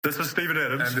This is Steven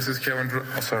Adams. And this is Kevin Durant.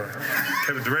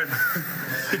 Kevin Durant.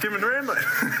 Hey, Kevin Durant, mate.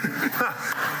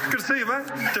 Good to see you, mate.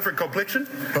 Different complexion.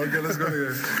 Okay, let's go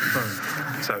again.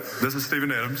 So, this is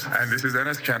Steven Adams. And this is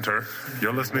Kanter.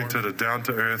 You're listening to the Down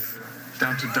to Earth.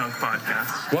 Down to Dunk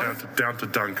podcast. What? Down to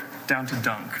Dunk. Down to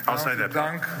Dunk. I'll say that.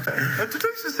 Dunk.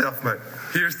 Introduce yourself, mate.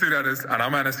 Here's Steven Adams, and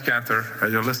I'm Kanter.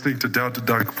 And you're listening to Down to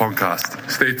Dunk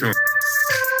podcast. Stay tuned.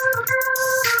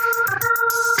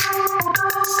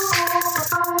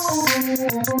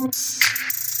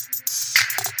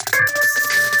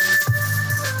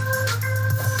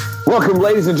 Welcome,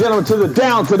 ladies and gentlemen, to the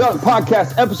Down to Dunk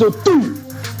podcast, episode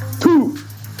 220.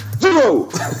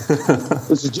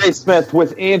 This is Jay Smith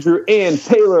with Andrew and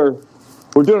Taylor.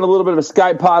 We're doing a little bit of a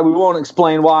Skype pod. We won't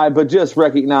explain why, but just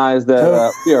recognize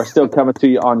that we are still coming to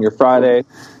you on your Friday.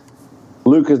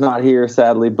 Luke is not here,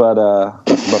 sadly, but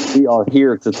we are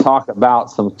here to talk about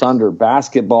some Thunder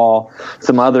basketball,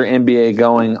 some other NBA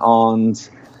going-ons,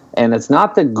 and it's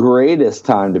not the greatest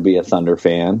time to be a Thunder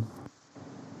fan.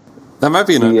 That might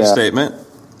be an understatement.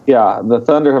 Yeah, the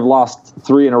Thunder have lost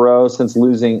 3 in a row since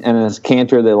losing, and as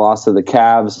Kanter, they lost to the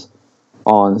Cavs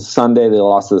on Sunday. They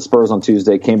lost to the Spurs on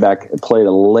Tuesday, came back, played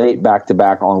a late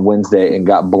back-to-back on Wednesday, and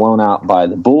got blown out by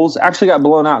the Bulls. Actually got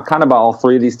blown out kind of by all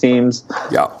 3 of these teams.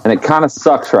 Yeah. And it kind of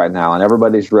sucks right now, and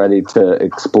everybody's ready to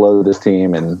explode this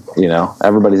team, and,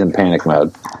 everybody's in panic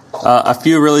mode. A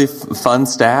few really fun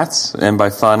stats, and by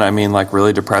fun, I mean like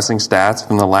really depressing stats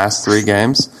from the last 3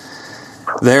 games.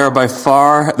 They have by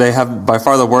far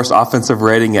the worst offensive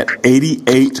rating at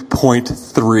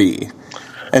 88.3.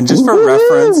 And just for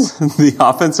reference,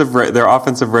 their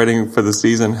offensive rating for the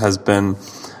season has been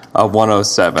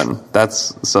 107.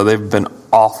 So they've been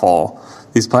awful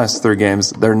these past 3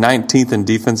 games. They're 19th in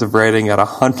defensive rating at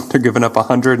 100. They're giving up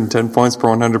 110 points per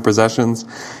 100 possessions,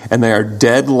 and they are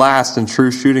dead last in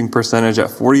true shooting percentage at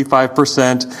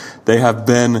 45%. They have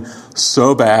been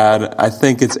so bad. I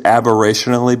think it's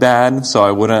aberrationally bad, so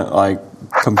I wouldn't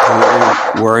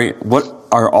completely worry. What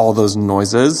are all those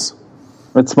noises?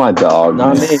 It's my dog,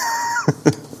 not me.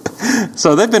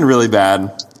 So they've been really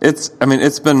bad. It's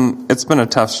been a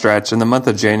tough stretch. In the month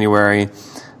of January,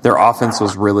 their offense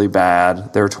was really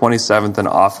bad. They were 27th in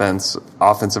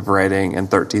offensive rating, and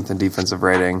 13th in defensive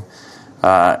rating.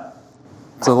 So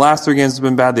the last 3 games have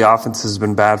been bad. The offense has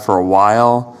been bad for a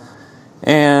while.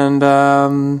 And,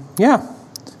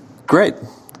 great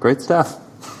stuff.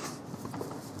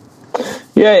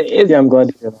 Yeah, I'm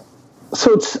glad to hear that.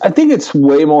 So I think it's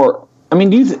way more. I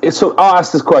mean, so I'll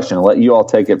ask this question and let you all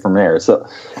take it from there. So,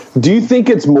 do you think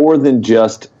it's more than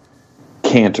just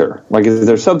Kanter? Like, is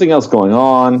there something else going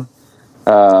on?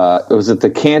 Was it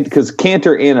because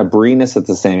Kanter and Abrinas at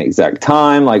the same exact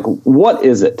time? Like, what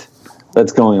is it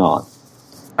that's going on?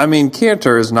 I mean,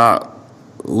 Kanter is not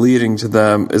leading to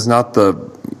them, is not the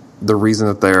reason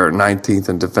that they're 19th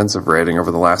in defensive rating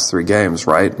over the last 3 games,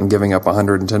 right? And giving up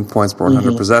 110 points per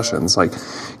 100 possessions. Like,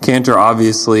 Kanter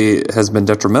obviously has been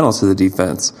detrimental to the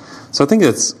defense. So I think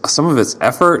it's some of it's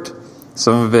effort,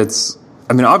 some of it's,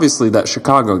 obviously that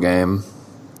Chicago game,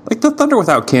 like the Thunder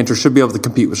without Kanter should be able to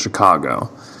compete with Chicago.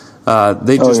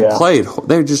 They just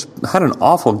had an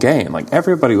awful game. Like,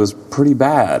 everybody was pretty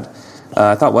bad.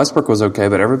 I thought Westbrook was okay,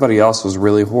 but everybody else was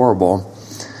really horrible.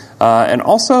 And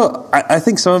also, I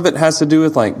think some of it has to do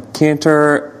with like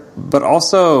Kanter, but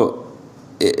also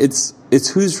it's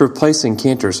who's replacing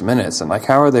Kanter's minutes, and like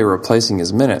how are they replacing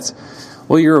his minutes?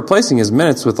 Well, you're replacing his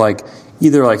minutes with like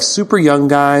either like super young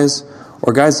guys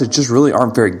or guys that just really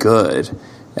aren't very good.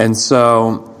 And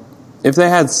so, if they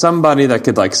had somebody that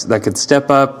could step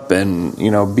up and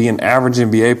be an average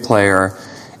NBA player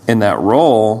in that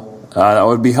role, that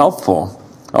would be helpful.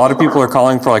 A lot of people are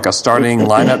calling for like a starting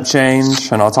lineup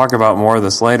change, and I'll talk about more of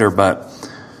this later, but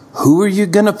who are you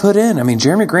going to put in? I mean,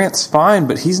 Jeremy Grant's fine,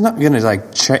 but he's not going to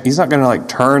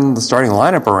turn the starting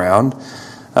lineup around.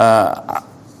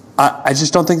 I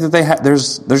just don't think that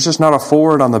there's just not a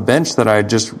forward on the bench that I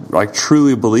just like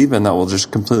truly believe in that will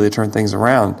just completely turn things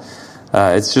around.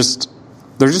 They're just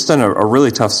in a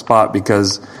really tough spot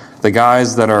because the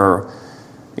guys that are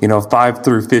 5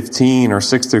 through 15 or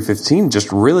 6 through 15,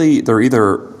 just really, they're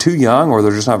either too young or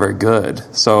they're just not very good.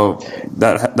 So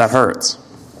that hurts.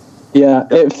 Yeah,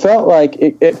 it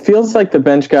feels like the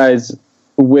bench guys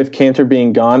with Kanter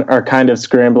being gone are kind of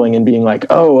scrambling and being like,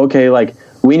 oh, okay, like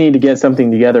we need to get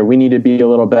something together. We need to be a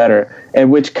little better.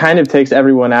 And which kind of takes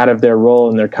everyone out of their role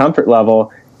and their comfort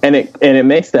level. and it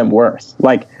makes them worse.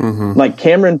 Like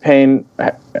Cameron Payne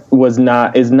is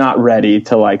not ready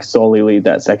to like solely lead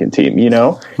that second team, you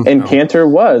know. And Kanter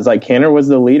was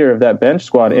the leader of that bench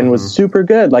squad and was super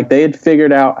good. Like they had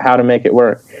figured out how to make it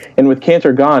work. And with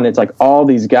Kanter gone, it's like all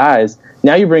these guys.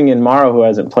 Now you bring in Morrow, who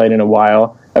hasn't played in a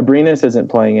while. Abrinas isn't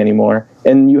playing anymore,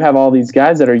 and you have all these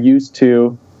guys that are used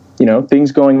to, you know,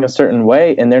 things going a certain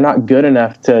way, and they're not good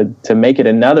enough to make it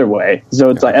another way. So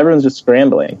it's like everyone's just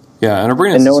scrambling. Yeah, and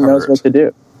Abrinas and no one knows what to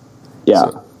do.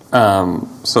 Yeah.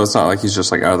 So it's not like he's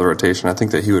just like out of the rotation. I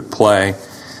think that he would play.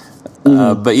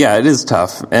 But yeah, it is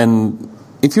tough. And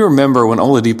if you remember when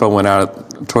Oladipo went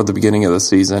out toward the beginning of the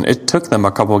season, it took them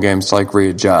a couple of games to like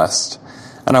readjust.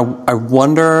 And I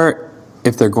wonder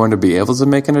if they're going to be able to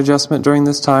make an adjustment during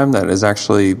this time that is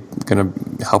actually going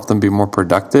to help them be more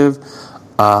productive.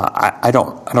 I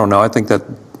don't know. I think that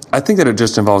it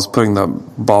just involves putting the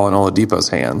ball in Oladipo's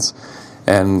hands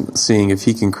and seeing if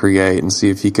he can create and see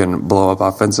if he can blow up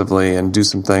offensively and do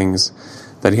some things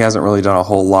that he hasn't really done a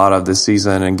whole lot of this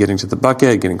season, and getting to the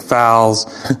bucket, getting fouls,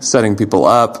 setting people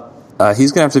up.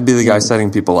 He's going to have to be the guy setting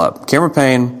people up. Cameron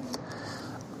Payne,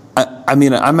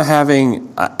 I'm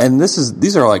having, and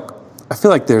these are like, I feel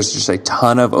like there's just a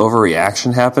ton of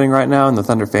overreaction happening right now in the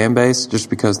Thunder fan base just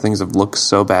because things have looked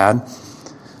so bad.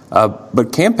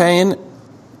 But Cam Payne,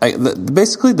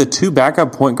 basically the two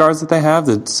backup point guards that they have,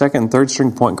 the second and third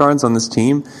string point guards on this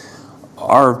team,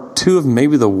 are two of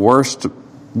maybe the worst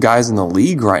guys in the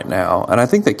league right now. And I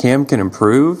think that Cam can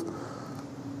improve,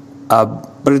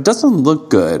 but it doesn't look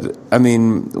good. I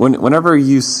mean, whenever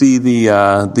you see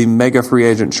the mega free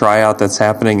agent tryout that's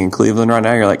happening in Cleveland right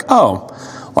now, you're like, oh,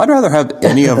 well, I'd rather have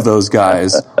any of those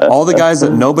guys. All the guys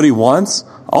that nobody wants,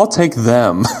 I'll take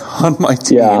them on my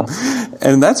team. Yeah.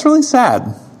 And that's really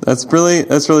sad. That's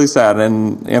really sad.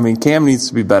 And I mean, Cam needs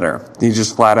to be better. He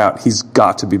just flat out, he's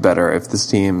got to be better if this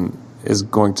team is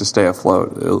going to stay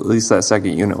afloat. At least that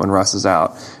second unit when Russ is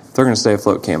out. If they're going to stay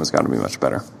afloat, Cam has got to be much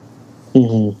better.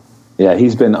 Mm-hmm. Yeah,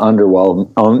 he's been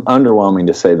underwhelming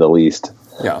to say the least.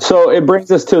 Yeah. So it brings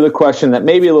us to the question that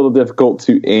may be a little difficult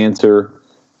to answer.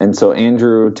 And so,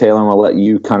 Andrew, Taylor, I'm going to let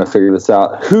you kind of figure this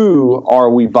out. Who are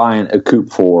we buying a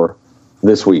coop for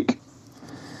this week?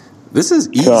 This is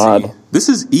easy. God. This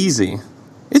is easy.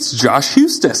 It's Josh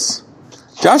Huestis.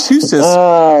 Josh Huestis.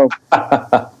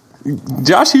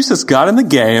 Josh Huestis got in the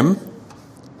game,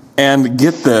 and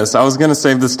get this. I was going to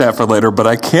save the stat for later, but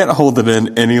I can't hold it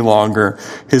in any longer.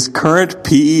 His current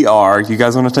PER. You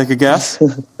guys want to take a guess?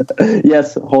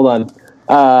 Yes. Hold on.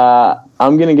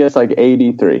 I'm going to guess like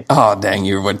 83. Oh, dang,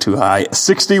 you went too high.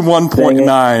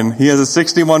 61.9. He has a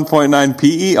 61.9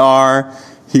 PER.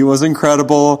 He was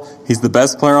incredible. He's the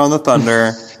best player on the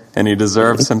Thunder, and he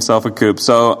deserves himself a coop.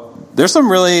 So there's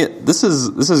some really, this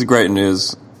is great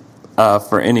news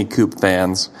for any Coop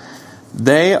fans.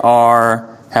 They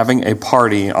are having a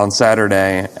party on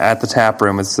Saturday at the Tap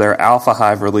Room. It's their Alpha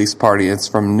Hive release party. It's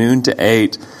from noon to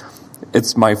 8.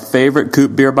 It's my favorite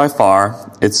Coop beer by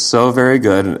far. It's so very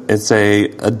good. It's a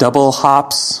double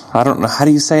hops. I don't know. How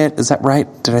do you say it? Is that right?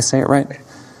 Did I say it right?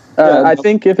 I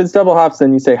think if it's double hops,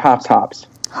 then you say hops.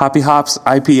 Hoppy Hops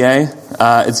IPA.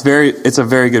 It's a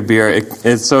very good beer.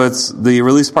 It's the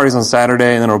release party's on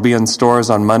Saturday, and then it'll be in stores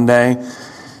on Monday.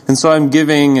 And so I'm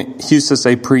giving Huestis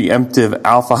a preemptive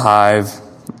Alpha Hive,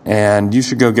 and you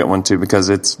should go get one too because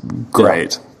it's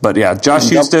great. Yeah. But yeah, Josh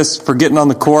Huestis for getting on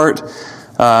the court.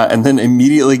 And then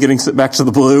immediately getting sent back to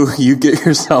the blue, you get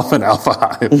yourself an Alpha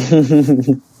Hive.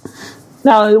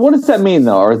 Now, what does that mean,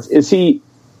 though? Or is he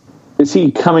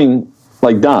coming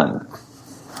like done?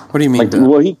 What do you mean? Like,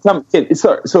 will he come?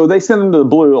 So they send him to the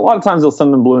blue. A lot of times they'll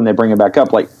send him blue and they bring him back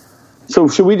up. Like, so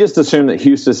should we just assume that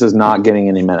Huestis is not getting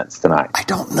any minutes tonight? I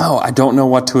don't know. I don't know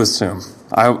what to assume.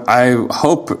 I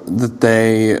hope that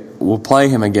they will play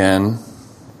him again,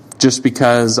 just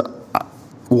because.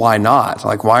 Why not?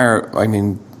 Like,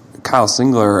 Kyle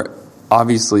Singler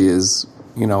obviously is,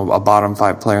 a bottom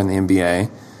 5 player in the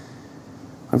NBA.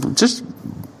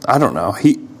 I don't know.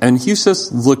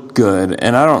 Huestis looked good,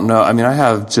 and I don't know. I mean, I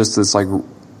have just this like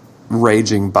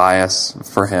raging bias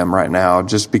for him right now,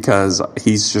 just because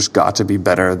he's just got to be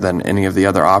better than any of the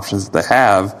other options that they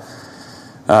have.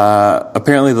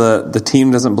 Apparently, the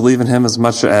team doesn't believe in him as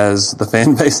much as the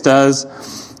fan base does,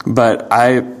 but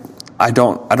I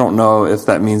don't know if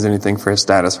that means anything for his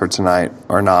status for tonight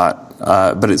or not,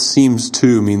 but it seems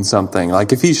to mean something.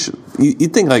 Like if you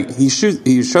think like he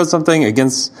showed something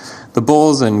against the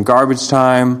Bulls in garbage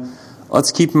time.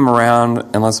 Let's keep him around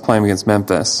and let's play him against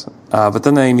Memphis. But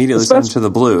then they immediately send him to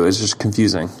the blue. It's just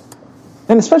confusing.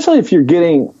 And especially if you're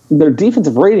getting their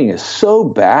defensive rating is so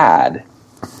bad.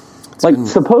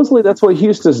 supposedly that's what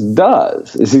Eustace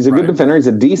does. Is he's a good defender. He's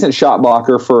a decent shot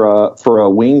blocker for a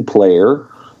wing player.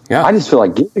 Yeah. I just feel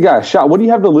like give the guy a shot. What do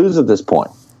you have to lose at this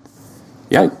point?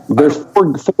 Yeah. There's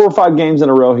four or five games in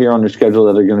a row here on your schedule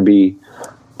that are going to be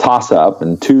toss-up,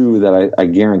 and two that I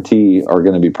guarantee are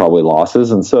going to be probably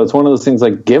losses. And so it's one of those things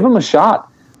like, give him a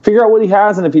shot. Figure out what he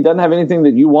has, and if he doesn't have anything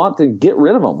that you want, then get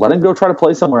rid of him. Let him go try to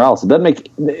play somewhere else.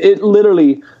 It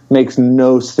literally makes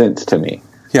no sense to me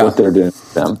what they're doing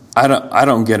with them. I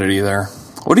don't get it either.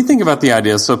 What do you think about the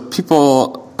idea? So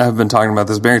people have been talking about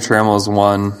this. Barry Trammell is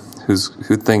one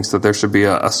who thinks that there should be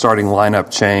a starting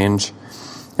lineup change.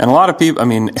 And a lot of people, I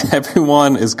mean,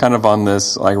 everyone is kind of on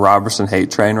this like Robertson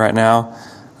hate train right now.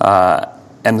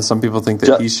 And some people think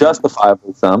that he should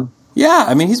justifiably some. Yeah,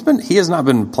 I mean he has not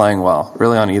been playing well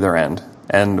really on either end.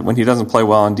 And when he doesn't play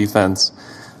well on defense,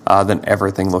 then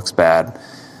everything looks bad.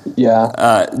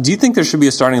 Yeah. Do you think there should be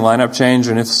a starting lineup change?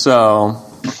 And if so,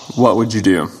 what would you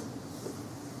do?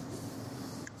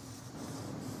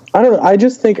 I don't know. I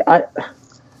just think I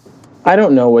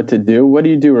don't know what to do. What do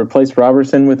you do? Replace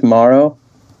Robertson with Morrow?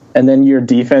 And then your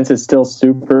defense is still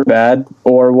super bad,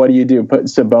 or what do you do? Put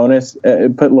Sabonis,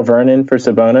 put Laverne in for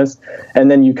Sabonis, and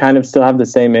then you kind of still have the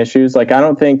same issues. Like I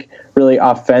don't think really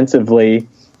offensively,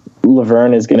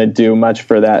 Laverne is going to do much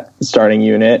for that starting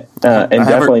unit, and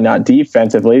definitely not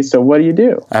defensively. So what do you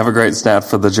do? I have a great stat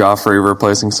for the Joffrey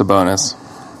replacing Sabonis.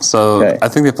 So I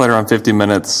think they played around 50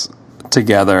 minutes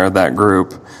together, that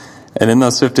group, and in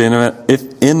those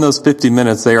 50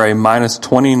 minutes, they are a minus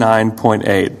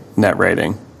 29.8 net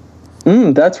rating.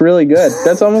 That's really good.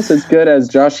 That's almost as good as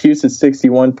Josh Hughes'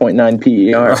 61.9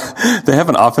 PER. They have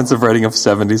an offensive rating of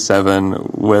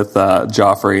 77 with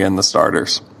Joffrey and the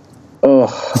starters. Oh,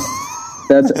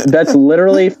 that's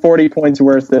literally 40 points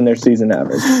worse than their season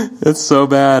average. It's so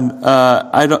bad.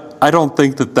 I don't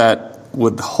think that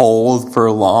would hold for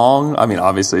long. I mean,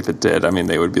 obviously, if it did, I mean,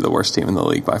 they would be the worst team in the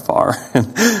league by far.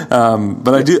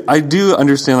 But I do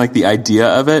understand like the idea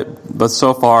of it, but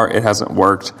so far it hasn't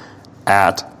worked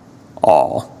at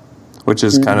all, which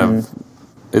is kind of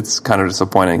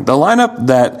disappointing. The lineup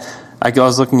that I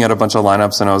was looking at a bunch of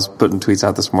lineups and I was putting tweets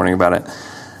out this morning about it.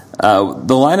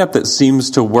 The lineup that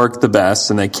seems to work the best,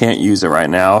 and they can't use it right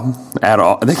now at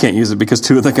all. They can't use it because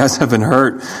two of the guys have been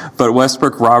hurt. But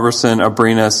Westbrook, Robertson,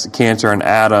 Abrinas, Kanter, and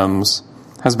Adams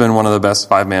has been one of the best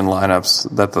five-man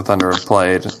lineups that the Thunder have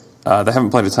played. They haven't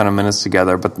played a ton of minutes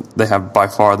together, but they have by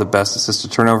far the best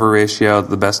assist-to-turnover ratio,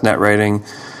 the best net rating,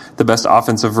 the best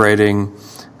offensive rating.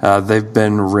 They've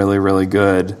been really, really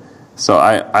good. So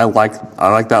I like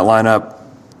that lineup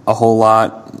a whole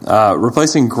lot.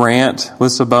 Replacing Grant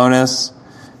with Sabonis,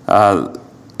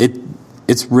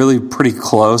 it's really pretty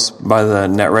close by the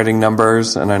net rating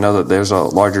numbers, and I know that there's a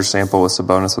larger sample with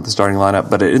Sabonis with the starting lineup,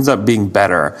 but it ends up being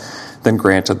better than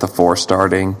Grant at the 4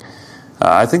 starting.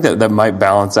 I think that might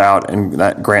balance out, and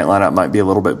that Grant lineup might be a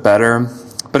little bit better.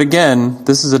 But again,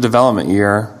 this is a development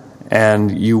year,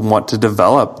 and you want to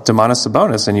develop Domantas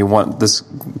Sabonis, and you want this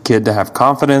kid to have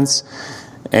confidence.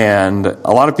 And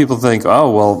a lot of people think,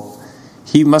 oh, well,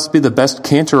 he must be the best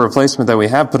Kanter replacement that we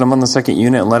have. Put him on the second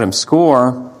unit and let him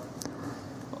score.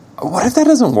 What if that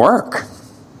doesn't work?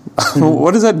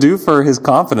 What does that do for his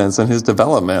confidence and his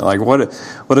development? Like, what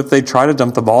if they try to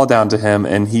dump the ball down to him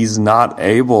and he's not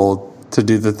able to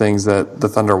do the things that the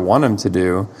Thunder want him to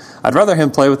do? I'd rather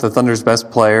him play with the Thunder's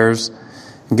best players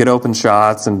and get open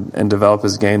shots and develop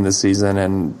his game this season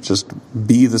and just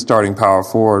be the starting power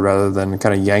forward rather than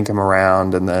kind of yank him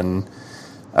around. And then,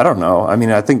 I don't know. I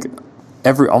mean, I think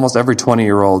almost every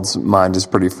 20-year-old's mind is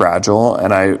pretty fragile,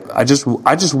 and I just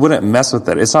wouldn't mess with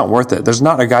it. It's not worth it. There's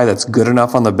not a guy that's good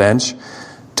enough on the bench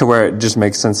to where it just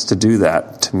makes sense to do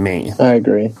that to me. I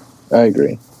agree. I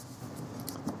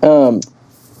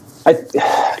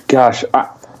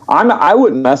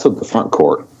wouldn't mess with the front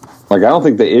court. Like, I don't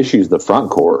think the issue is the front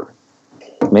court.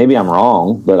 Maybe I'm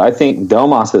wrong, but I think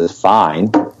Domas is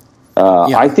fine.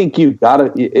 I think you've got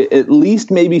to, at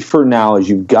least maybe for now, is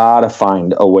you've got to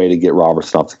find a way to get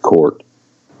Robertson off the court.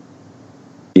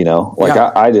 You know, like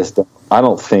I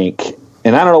don't think,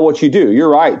 and I don't know what you do. You're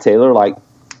right, Taylor. Like,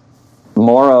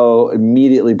 Morrow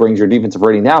immediately brings your defensive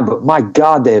rating down, but my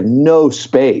God, they have no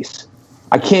space.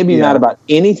 I can't be mad about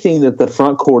anything that the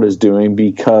front court is doing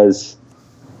because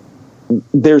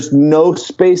there's no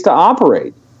space to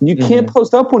operate. You can't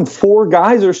post up when 4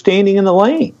 guys are standing in the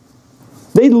lane.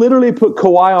 They literally put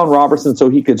Kawhi on Robertson so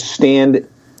he could stand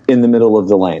in the middle of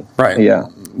the lane. Right. Yeah.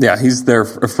 Yeah, he's their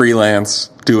freelance,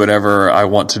 do whatever I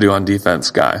want to do on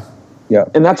defense guy. Yeah.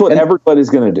 And that's what everybody's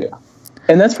going to do.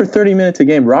 And that's for 30 minutes a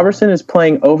game. Robertson is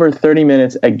playing over 30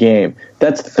 minutes a game.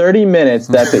 That's 30 minutes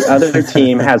that the other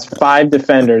team has 5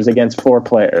 defenders against 4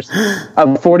 players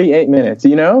of 48 minutes,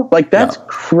 you know? Like, that's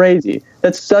crazy.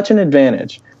 That's such an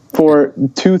advantage for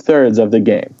 2/3 of the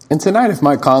game. And tonight, if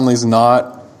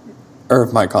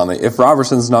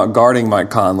Robertson's not guarding Mike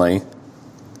Conley,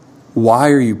 why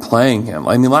are you playing him?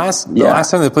 I mean, the last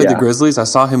time they played the Grizzlies, I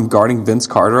saw him guarding Vince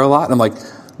Carter a lot, and I'm like,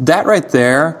 that right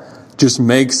there just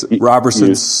makes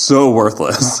Robertson so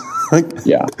worthless. I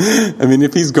mean,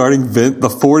 if he's guarding the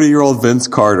 40-year-old Vince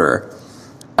Carter,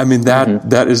 I mean,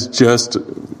 that is just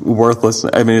worthless.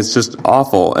 I mean, it's just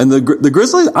awful. And the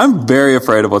Grizzlies, I'm very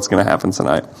afraid of what's going to happen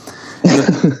tonight.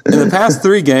 In the past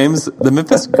 3 games, the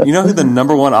Memphis, you know who the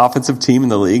number 1 offensive team in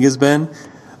the league has been?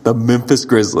 The Memphis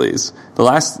Grizzlies.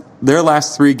 Their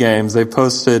last 3 games, they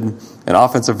posted an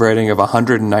offensive rating of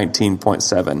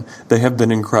 119.7. They have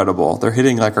been incredible. They're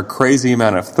hitting like a crazy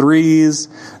amount of threes.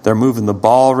 They're moving the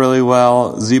ball really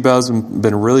well. Zebo's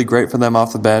been really great for them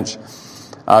off the bench.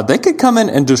 They could come in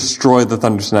and destroy the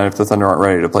Thunder tonight if the Thunder aren't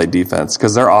ready to play defense,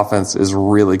 because their offense is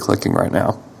really clicking right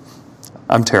now.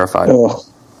 I'm terrified. Oh,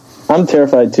 I'm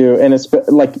terrified too. And it's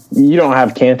like, you don't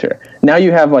have Kanter. Now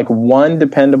you have like one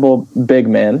dependable big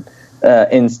man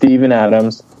in Steven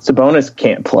Adams. Sabonis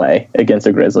can't play against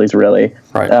the Grizzlies, really.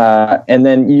 Right. And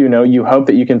then, you hope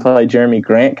that you can play Jeremy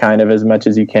Grant kind of as much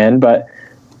as you can. But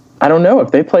I don't know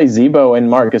if they play Zebo and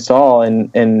Marc Gasol,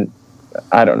 and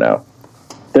I don't know.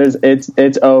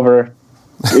 It's over.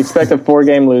 Expect a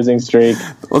 4-game losing streak.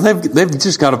 Well, they've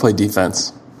just got to play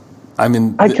defense. I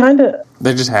mean, they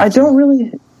just have to.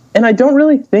 I don't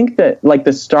really think that like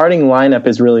the starting lineup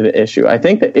is really the issue. I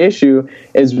think the issue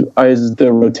is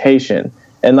the rotation.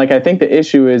 And like I think the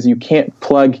issue is you can't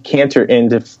plug Kanter in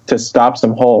to stop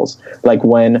some holes, like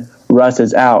when Russ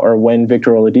is out or when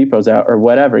Victor Oladipo's out or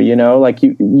whatever. Like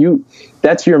you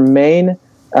that's your main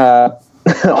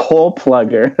hole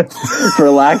plugger,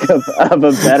 for lack of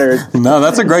a better. No,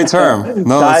 that's a great term.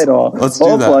 No, title. Let's do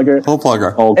hole that. Plugger. Hole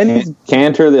plugger.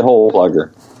 Kanter the hole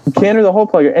plugger. Kanter the hole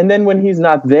plugger. And then when he's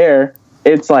not there,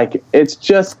 it's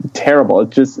just terrible.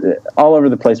 It's just all over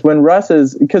the place. When Russ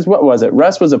is, because what was it?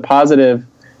 Russ was a positive.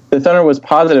 The Thunder was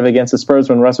positive against the Spurs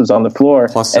when Russ was on the floor,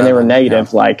 and they were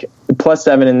negative, like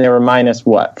 +7, and they were minus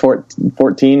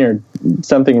 14 or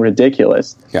something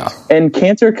ridiculous. Yeah. And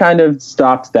Kanter kind of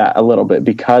stopped that a little bit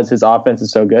because his offense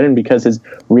is so good and because his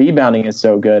rebounding is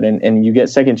so good, and you get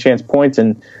second chance points,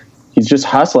 and he's just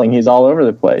hustling. He's all over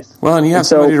the place. Well, and you have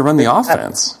somebody to run the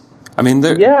offense. I mean,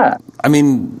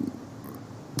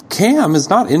 Cam is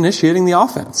not initiating the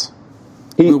offense.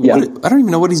 I don't even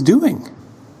know what he's doing.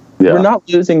 Yeah. We're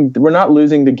not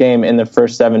losing the game in the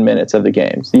first 7 minutes of the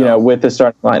games, with the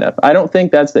starting lineup. I don't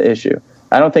think that's the issue.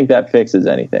 I don't think that fixes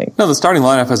anything. No, the starting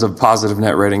lineup has a positive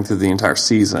net rating through the entire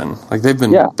season. Like they've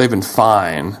been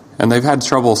fine, and they've had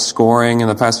trouble scoring in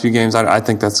the past few games. I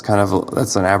think that's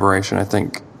that's an aberration. I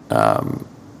think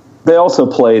they also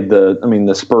played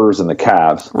the Spurs and the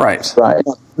Cavs. Right.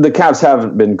 The Cavs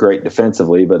haven't been great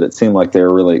defensively, but it seemed like they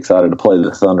were really excited to play the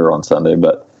Thunder on Sunday.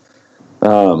 But I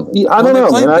don't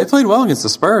know. They played well against the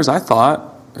Spurs, I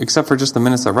thought, except for just the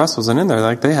minutes that Russ wasn't in there.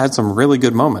 Like they had some really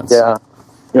good moments.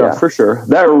 Yeah, for sure.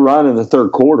 That run in the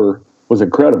third quarter was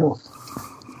incredible.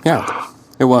 Yeah,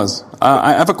 it was.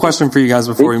 I have a question for you guys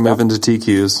before we move into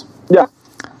TQs. Yeah.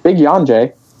 Big yawn,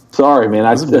 Jay. Sorry, man.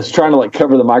 I was trying to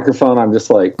cover the microphone. I'm just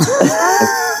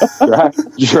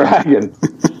dragging.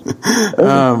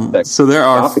 So there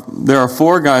are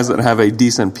 4 guys that have a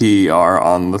decent PER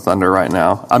on the Thunder right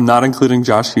now. I'm not including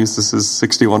Josh Hustis'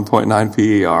 61.9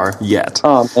 PER yet.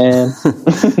 Oh man,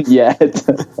 yet.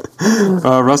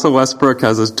 Russell Westbrook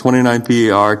has a 29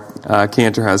 PER.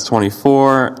 Kanter has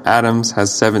 24. Adams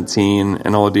has 17,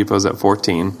 and Oladipo's at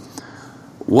 14.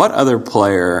 What other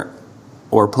player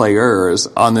or players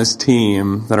on this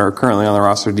team that are currently on the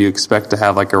roster do you expect to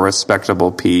have a respectable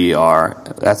PER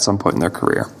at some point in their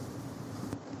career?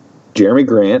 Jeremy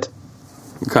Grant.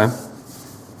 Okay.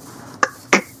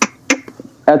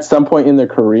 At some point in their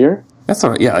career? That's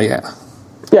all right. Yeah.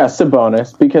 Yeah,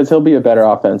 Sabonis, because he'll be a better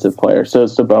offensive player. So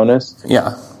Sabonis.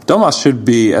 Yeah. Domas should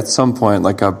be at some point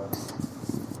like a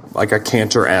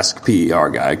Kanter-esque PER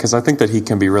guy, because I think that he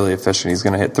can be really efficient. He's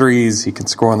going to hit threes. He can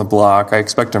score on the block. I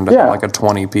expect him to have a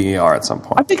 20 PER at some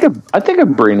point. I think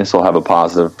Abrinas will have a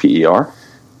positive PER.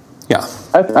 Yeah.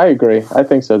 I agree. I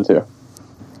think so too.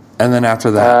 And then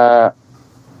after that,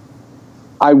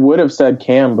 I would have said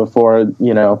Cam before,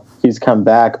 he's come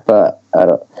back, but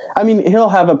he'll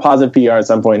have a positive PR at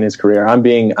some point in his career. I'm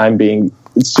being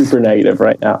super negative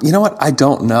right now. You know what? I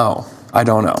don't know.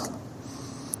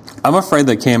 I'm afraid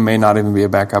that Cam may not even be a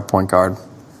backup point guard.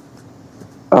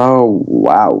 Oh,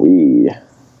 wowee.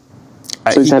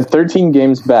 So he's had 13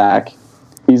 games back.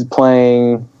 He's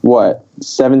playing,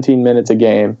 17 minutes a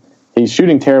game. He's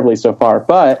shooting terribly so far.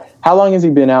 But how long has he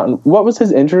been out? And what was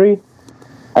his injury?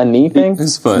 A knee thing?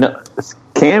 His foot. No,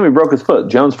 Cam, he broke his foot.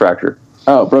 Jones fracture.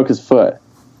 Oh, broke his foot.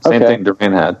 Same thing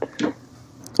Durant had.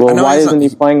 Well, why isn't he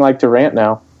playing like Durant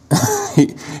now?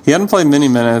 He hadn't played many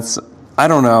minutes. I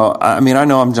don't know. I mean, I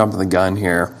know I'm jumping the gun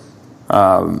here.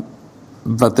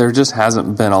 But there just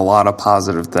hasn't been a lot of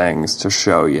positive things to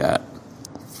show yet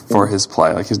for his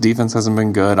play. Like, his defense hasn't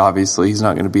been good. Obviously, he's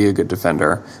not going to be a good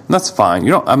defender, and that's fine.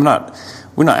 We're not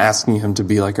asking him to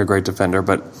be like a great defender,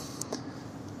 but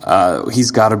he's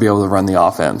got to be able to run the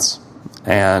offense,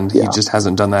 and he just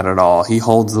hasn't done that at all. He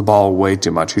holds the ball way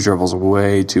too much. He dribbles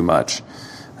way too much,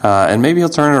 and maybe he'll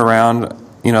turn it around.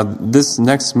 This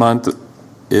next month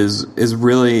is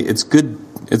really it's good.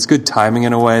 It's good timing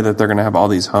in a way that they're going to have all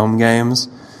these home games.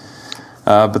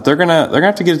 But they're gonna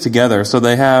have to get it together. So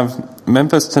they have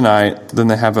Memphis tonight, then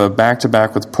they have a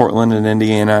back-to-back with Portland and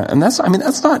Indiana, and that's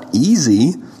not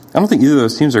easy. I don't think either of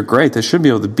those teams are great. They should be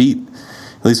able to beat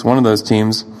at least one of those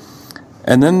teams.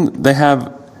 And then they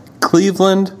have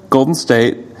Cleveland, Golden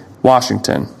State,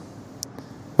 Washington,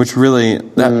 which really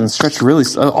that stretch really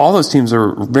all those teams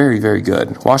are very, very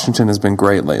good. Washington has been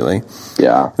great lately.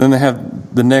 Yeah. And then they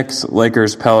have the Knicks,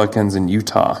 Lakers, Pelicans, and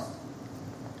Utah.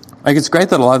 Like, it's great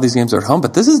that a lot of these games are at home,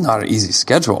 but this is not an easy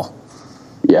schedule.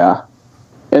 Yeah.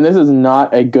 And this is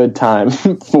not a good time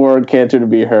for Kanter to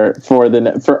be hurt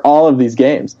for all of these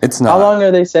games. It's not. How long are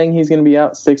they saying he's going to be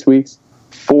out? 6 weeks?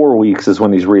 4 weeks is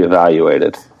when he's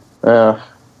reevaluated. And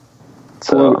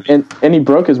he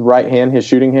broke his right hand, his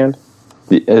shooting hand?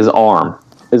 His arm.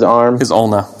 His arm? His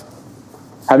ulna.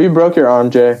 Have you broke your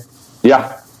arm, Jay?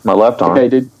 Yeah, my left arm.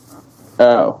 Okay,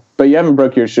 but you haven't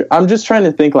broke your I'm just trying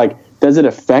to think, like, does it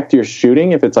affect your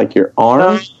shooting if it's like your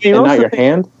arm and not your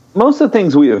hand? Most of the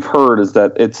things we have heard is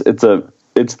that it's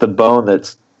the bone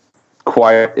that's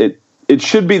quiet. It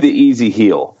should be the easy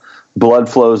heal. Blood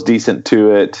flows decent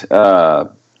to it. I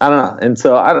don't know, and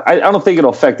so I don't think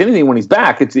it'll affect anything when he's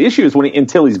back. It's the issue is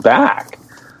until he's back.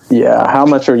 Yeah, how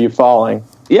much are you falling?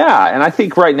 Yeah, and I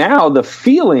think right now the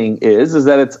feeling is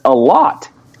that it's a lot.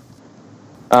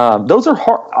 Those are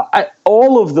hard.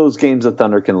 All of those games that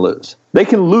Thunder can lose. They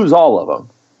can lose all of them.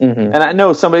 Mm-hmm. And I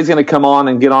know somebody's going to come on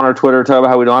and get on our Twitter, talk about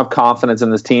how we don't have confidence in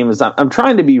this team. I'm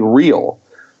trying to be real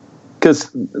because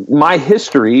my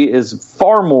history is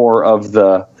far more of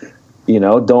the,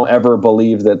 don't ever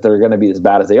believe that they're going to be as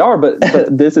bad as they are. But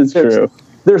this is true.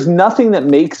 There's nothing that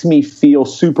makes me feel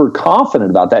super confident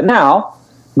about that. Now,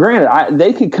 granted,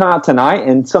 they could come out tonight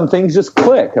and some things just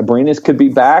click. Abrinas could be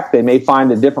back. They may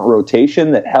find a different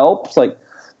rotation that helps. Like,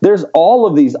 there's all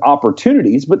of these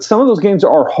opportunities, but some of those games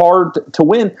are hard to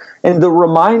win. And the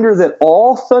reminder that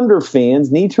all Thunder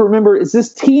fans need to remember is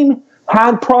this team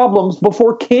had problems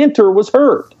before Kanter was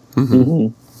hurt. Mm-hmm.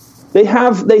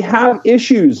 They have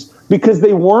issues because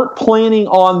they weren't planning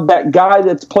on that guy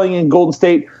that's playing in Golden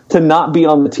State to not be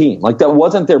on the team. Like, that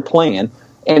wasn't their plan.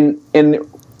 And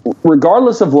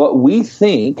regardless of what we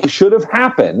think should have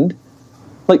happened,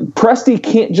 like, Presti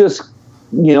can't just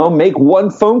make one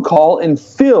phone call and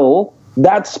fill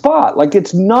that spot. Like,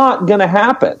 it's not going to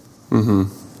happen. Mm-hmm.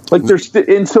 Like,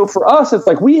 and so for us, it's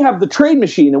like we have the trade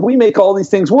machine and we make all these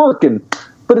things work,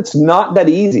 but it's not that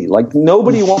easy. Like,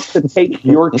 nobody wants to take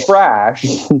your trash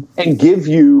and give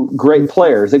you great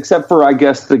players, except for, I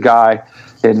guess, the guy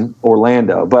in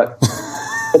Orlando. But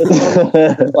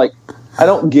like, I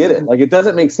don't get it. Like, it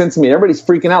doesn't make sense to me. Everybody's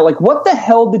freaking out. Like, what the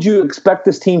hell did you expect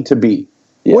this team to be?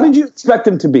 Yeah. What did you expect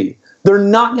them to be? They're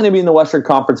not going to be in the Western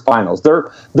Conference Finals.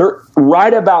 They're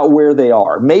right about where they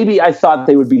are. Maybe I thought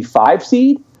they would be 5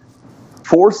 seed,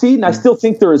 4 seed, and I still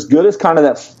think they're as good as kind of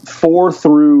that 4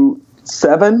 through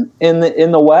 7 in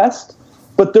the West.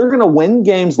 But they're going to win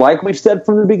games like we've said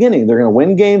from the beginning. They're going to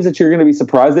win games that you're going to be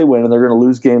surprised they win, and they're going to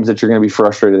lose games that you're going to be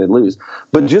frustrated they lose.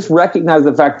 But just recognize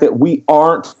the fact that we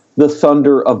aren't the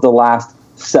Thunder of the last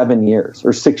 7 years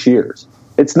or 6 years.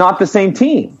 It's not the same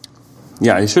team.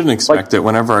 Yeah, you shouldn't expect it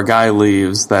whenever a guy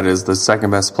leaves that is the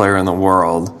second best player in the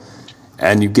world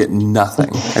and you get nothing.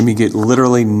 I mean, you get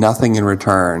literally nothing in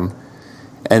return.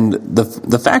 And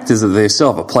the fact is that they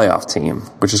still have a playoff team,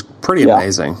 which is pretty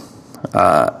amazing.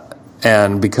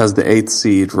 And because the 8th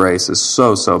seed race is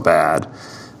so bad,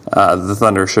 the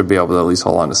Thunder should be able to at least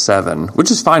hold on to 7,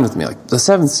 which is fine with me. Like, the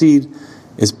 7th seed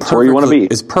is where you want to be.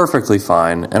 Is perfectly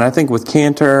fine. And I think with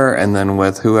Kanter and then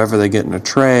with whoever they get in a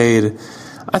trade,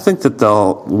 I think that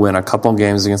they'll win a couple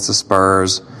games against the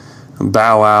Spurs.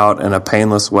 bow out in a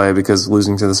painless way because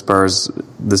losing to the Spurs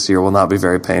this year will not be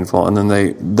very painful, and then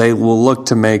they will look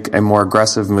to make a more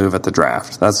aggressive move at the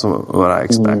draft. That's what I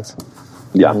expect.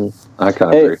 Yeah, I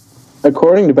kind of agree.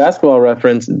 According to Basketball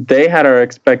Reference, they had our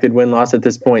expected win-loss at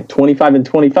this point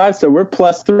 25-25, so we're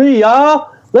 +3,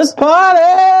 y'all. Let's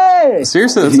party!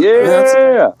 Seriously,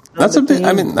 that's a big.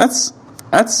 I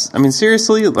mean,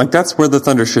 seriously, like that's where the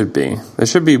Thunder should be. They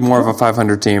should be more of a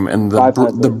 500 team, and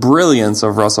the brilliance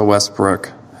of Russell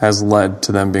Westbrook has led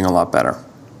to them being a lot better.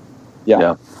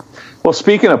 Yeah. Well,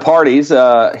 speaking of parties,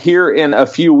 here in a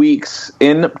few weeks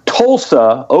in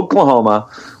Tulsa, Oklahoma,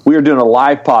 we are doing a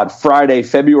live pod Friday,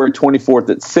 February 24th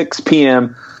at 6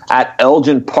 p.m. at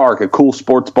Elgin Park, a cool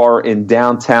sports bar in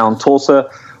downtown Tulsa.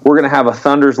 We're going to have a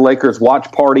Thunders-Lakers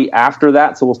watch party after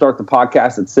that, so we'll start the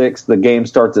podcast at 6. The game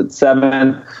starts at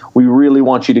 7. We really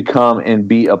want you to come and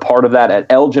be a part of that at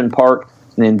Elgin Park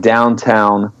in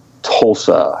downtown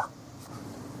Tulsa.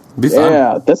 Be fun.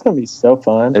 Yeah, that's going to be so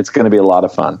fun. It's going to be a lot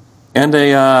of fun. And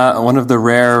one of the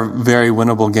rare, very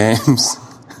winnable games.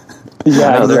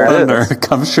 Yeah, the Thunder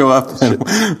come show up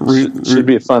and should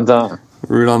be a fun time.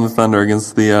 Root on the Thunder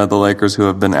against the Lakers, who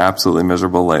have been absolutely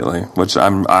miserable lately. Which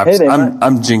I'm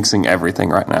jinxing everything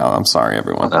right now. I'm sorry,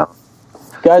 everyone.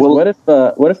 Guys, what if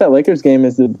that Lakers game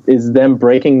is them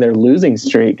breaking their losing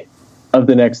streak of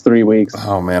the next 3 weeks?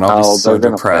 Oh man, I'll be so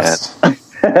depressed. They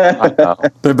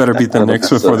better beat the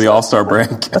Knicks before the All-Star break.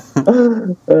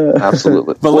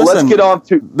 Absolutely. But let's get on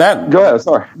to that. Go ahead.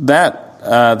 Sorry.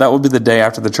 That will be the day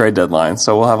after the trade deadline,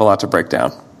 so we'll have a lot to break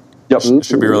down. Yep. It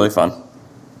should be really fun.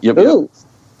 Yep. Ooh.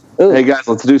 Hey guys,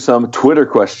 let's do some Twitter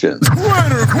questions.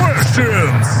 Twitter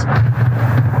questions.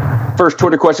 First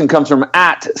Twitter question comes from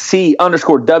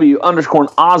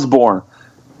 @C_W_Osborne,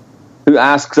 who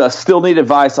asks us, still need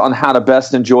advice on how to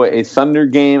best enjoy a Thunder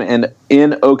game in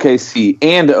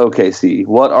OKC.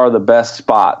 What are the best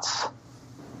spots?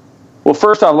 Well,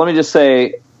 first off, let me just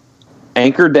say,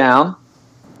 Anchor Down.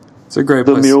 It's a great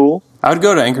place. The Mule. I would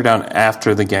go to Anchor Down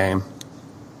after the game.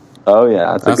 Oh,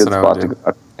 yeah. That's a good spot to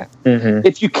go. Mm-hmm.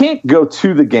 If you can't go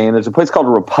to the game, there's a place called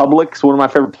Republic. It's one of my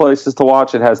favorite places to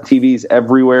watch. It has TVs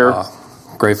everywhere.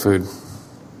 Oh, great food.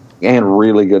 And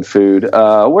really good food.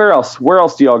 Where else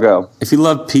do y'all go? If you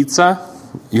love pizza,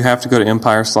 you have to go to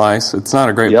Empire Slice. It's not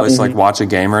a great place to watch a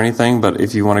game or anything, but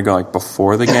if you want to go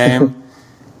before the game,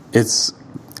 it's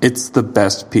the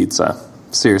best pizza.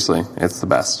 Seriously, it's the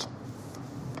best.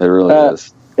 It really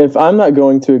is. If I'm not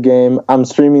going to a game, I'm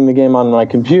streaming the game on my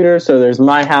computer. So there's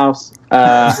my house.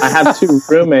 I have 2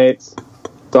 roommates,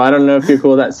 so I don't know if you're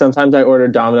cool with that. Sometimes I order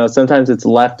Domino's. Sometimes it's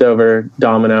leftover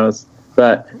Domino's,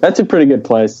 but that's a pretty good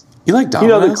place. You like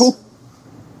Domino's?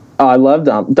 Oh, I love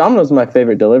Domino's is my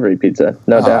favorite delivery pizza,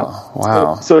 no doubt.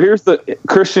 Wow. So here's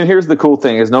the cool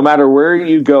thing is no matter where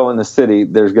you go in the city,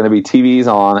 there's going to be TVs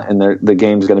on and the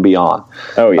game's going to be on.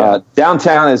 Oh, yeah.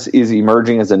 Downtown is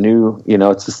emerging as a new,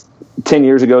 it's just 10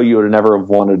 years ago, you would have never have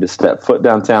wanted to step foot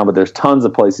downtown, but there's tons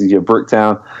of places. You have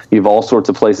Bricktown. You have all sorts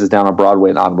of places down on Broadway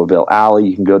and Automobile Alley.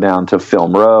 You can go down to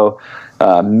Film Row,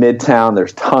 Midtown.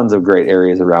 There's tons of great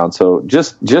areas around. So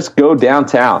just go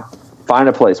downtown. Find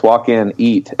a place. Walk in,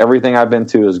 eat. Everything I've been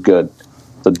to is good.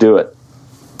 So do it.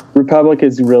 Republic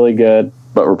is really good.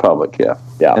 But Republic, yeah.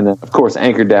 Yeah. And then, of course,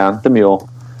 Anchor Down, the Mule.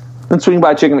 Then swing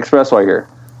by Chicken Express while you're here.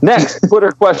 Next,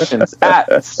 Twitter questions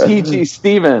 @CG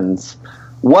Stevens.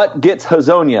 What gets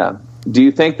Hazonia? Do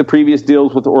you think the previous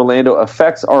deals with Orlando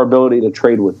affects our ability to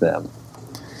trade with them?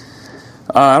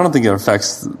 I don't think it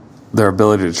affects their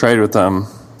ability to trade with them.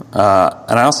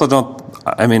 And I also don't.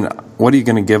 I mean, what are you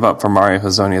going to give up for Mario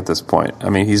Hazonia at this point? I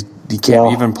mean, he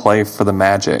can't even play for the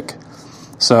Magic.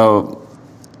 So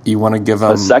you want to give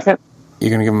him a second?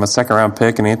 You're going to give him a second-round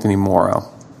pick and Anthony Morrow.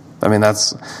 I mean,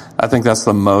 I think that's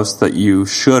the most that you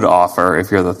should offer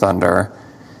if you're the Thunder.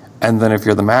 And then if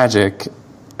you're the Magic,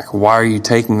 why are you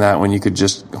taking that when you could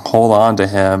just hold on to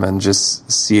him and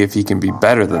just see if he can be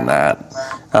better than that?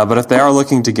 But if they are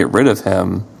looking to get rid of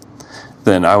him,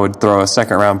 then I would throw a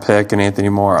second-round pick and Anthony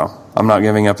Morrow. I'm not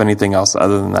giving up anything else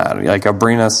other than that. Like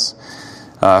Abrinas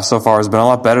so far has been a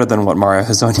lot better than what Mario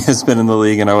Hazonia has been in the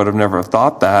league, and I would have never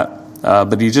thought that.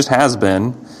 But he just has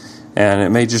been, and it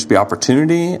may just be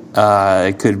opportunity.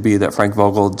 It could be that Frank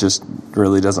Vogel just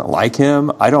really doesn't like him.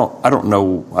 I don't know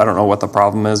what the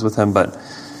problem is with him, but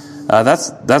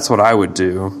that's what I would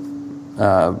do.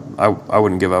 I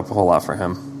wouldn't give up a whole lot for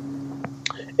him.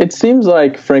 It seems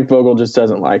like Frank Vogel just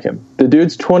doesn't like him. The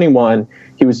dude's 21.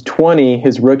 He was 20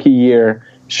 his rookie year,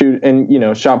 shot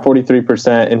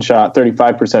 43% and shot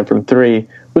 35% from 3.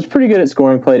 Was pretty good at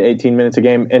scoring, played 18 minutes a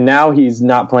game, and now he's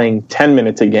not playing 10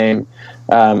 minutes a game.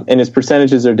 And his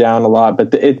percentages are down a lot,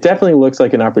 but it definitely looks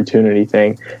like an opportunity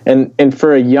thing. And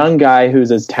for a young guy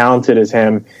who's as talented as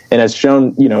him and has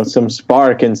shown, some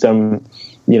spark and some,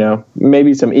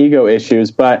 maybe some ego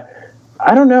issues, but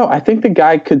I don't know. I think the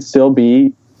guy could still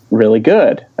be really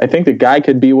good. I think the guy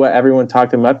could be what everyone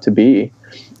talked him up to be.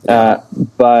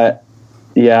 But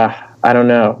yeah, I don't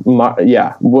know.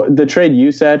 The trade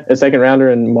you said, a second rounder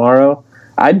and Morrow,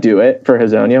 I'd do it for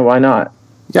Hazonia. Why not?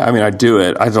 Yeah, I mean, I do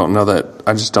it. I just don't know that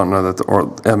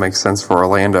that makes sense for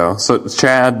Orlando. So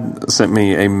Chad sent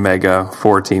me a mega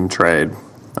 4-team trade.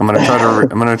 I'm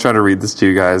gonna try to read this to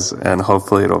you guys, and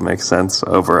hopefully it'll make sense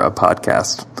over a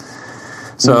podcast.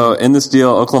 So in this deal,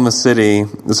 Oklahoma City,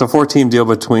 it's a 4-team deal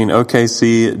between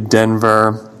OKC,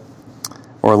 Denver,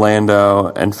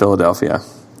 Orlando, and Philadelphia.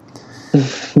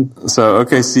 So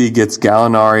OKC gets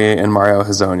Gallinari and Mario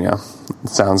Hazonia.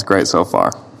 Sounds great so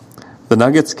far. The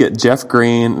Nuggets get Jeff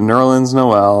Green, Nerlens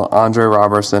Noel, Andre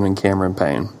Robertson, and Cameron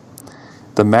Payne.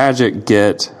 The Magic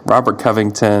get Robert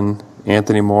Covington,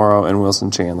 Anthony Morrow, and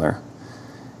Wilson Chandler.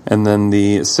 And then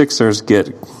the Sixers get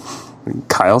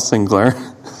Kyle Singler,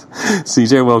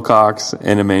 CJ Wilcox,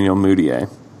 and Emmanuel Mudiay.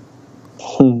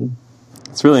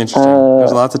 It's really interesting.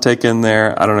 There's a lot to take in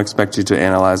there. I don't expect you to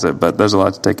analyze it, but there's a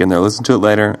lot to take in there. Listen to it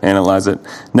later, analyze it.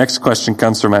 Next question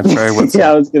comes from Matt Trey.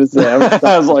 Yeah, I was going to say.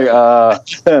 I was like,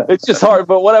 it's just hard.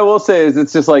 But what I will say is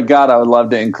it's just like, God, I would love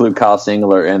to include Kyle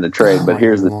Singler in the trade. But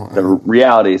here's the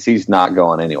reality is he's not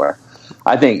going anywhere.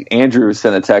 I think Andrew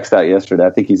sent a text out yesterday. I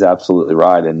think he's absolutely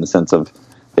right in the sense of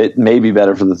it may be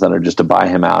better for the Thunder just to buy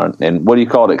him out. And what do you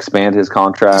call it? Expand his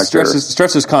contract?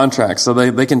 Stretch his contract. So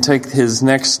they can take his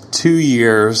next 2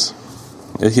 years.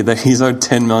 He's owed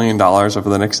 $10 million over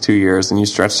the next 2 years, and you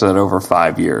stretch that over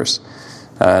 5 years.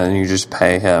 And you just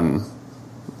pay him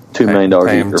 $2 million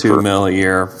pay him $2 million a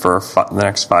year for the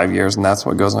next 5 years, and that's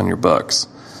what goes on your books.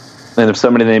 And if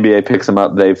somebody in the NBA picks him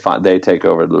up, they take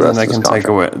over the rest of his contract.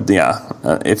 And they can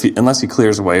take away, unless he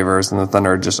clears waivers, and the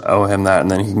Thunder just owe him that, and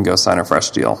then he can go sign a fresh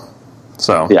deal.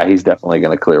 So yeah, he's definitely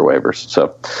going to clear waivers.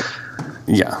 So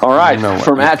yeah. All right,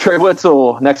 from @Trey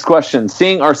Witzel, next question.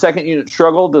 Seeing our second unit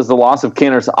struggle, does the loss of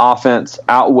Kanter's offense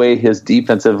outweigh his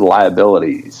defensive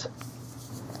liabilities?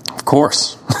 Of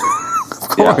course. Of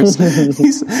course.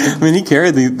 Yeah. He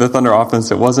carried the Thunder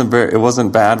offense. It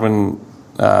wasn't bad when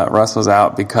Russ was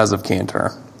out because of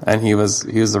Kanter, and he was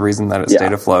the reason that it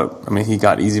stayed afloat. He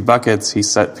got easy buckets, he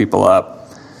set people up,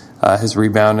 his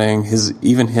rebounding,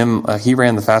 he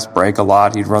ran the fast break a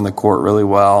lot, he'd run the court really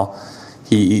well,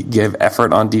 he gave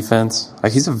effort on defense.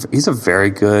 He's a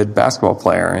very good basketball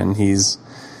player, and he's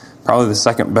probably the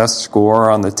second best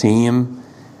scorer on the team,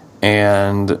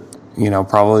 and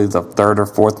probably the third or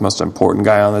fourth most important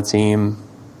guy on the team.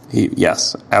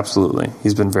 Yes, absolutely.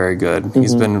 He's been very good.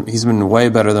 Mm-hmm. He's been way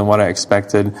better than what I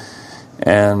expected,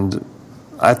 and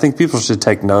I think people should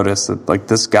take notice that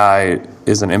this guy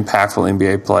is an impactful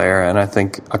NBA player. And I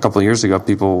think a couple of years ago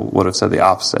people would have said the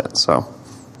opposite. So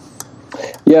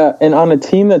yeah, and on a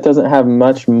team that doesn't have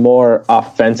much more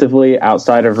offensively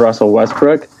outside of Russell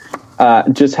Westbrook,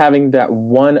 just having that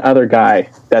one other guy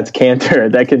that's Kanter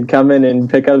that can come in and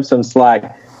pick up some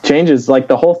slack changes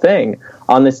the whole thing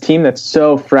on this team that's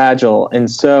so fragile and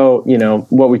so,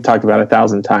 what we've talked about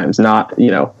 1,000 times, not,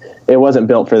 it wasn't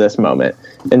built for this moment.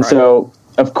 And so,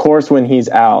 of course, when he's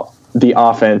out, the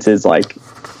offense is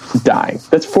dying.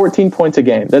 That's 14 points a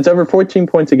game. That's over 14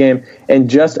 points a game in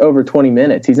just over 20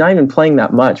 minutes. He's not even playing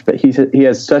that much, but he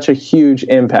has such a huge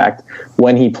impact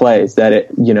when he plays that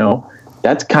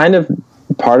that's kind of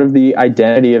part of the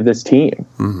identity of this team.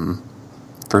 Mm-hmm.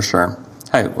 For sure.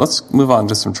 Hey, let's move on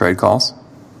to some trade calls.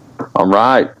 All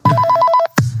right.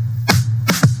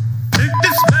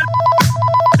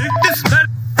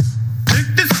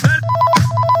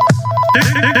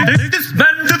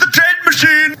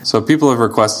 So people have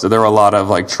requested, there were a lot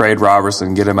of trade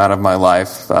Robertson, get him out of my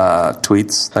life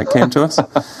tweets that came to us.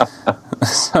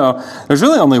 So there's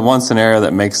really only one scenario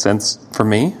that makes sense for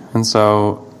me. And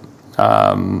so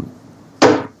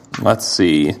let's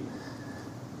see.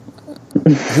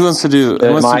 Who wants to do?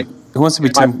 Who wants to be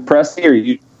Tim Presti or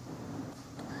you?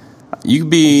 You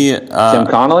could be Tim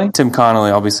Connolly. Tim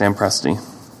Connolly. I'll be Sam Presti.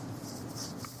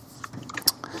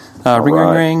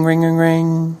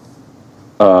 Ring.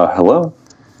 Hello.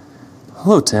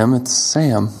 Hello, Tim. It's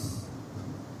Sam.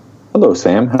 Hello,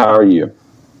 Sam. How are you?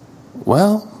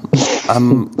 Well,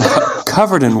 I'm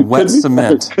covered in wet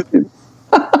cement.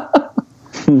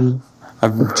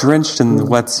 I'm drenched in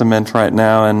wet cement right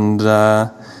now, and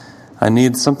I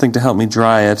need something to help me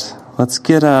dry it. Let's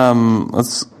get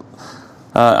Andre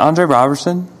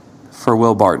Robertson for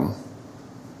Will Barton.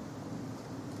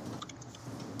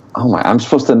 Oh my! I'm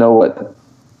supposed to know what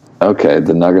Okay,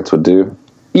 the Nuggets would do.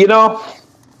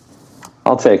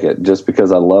 I'll take it just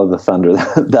because I love the Thunder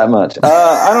that much.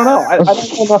 I don't know. I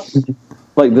don't know.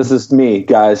 Like, this is me,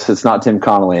 guys. It's not Tim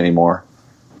Connolly anymore.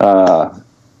 You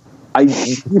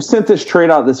sent this trade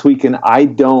out this week, and I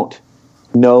don't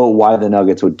know why the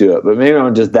Nuggets would do it, but maybe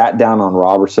I'm just that down on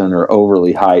Robertson or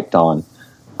overly hyped on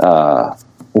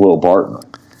Will Barton.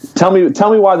 Tell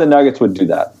me why the Nuggets would do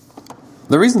that.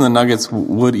 The reason the Nuggets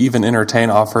would even entertain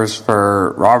offers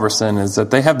for Robertson is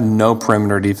that they have no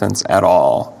perimeter defense at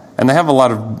all, and they have a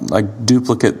lot of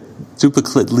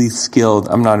duplicately skilled.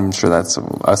 I'm not even sure that's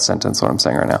a sentence. What I'm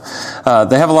saying right now,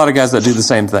 they have a lot of guys that do the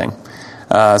same thing.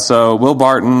 So Will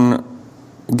Barton,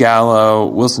 Gallo,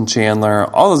 Wilson Chandler,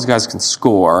 all those guys can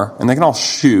score, and they can all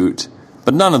shoot,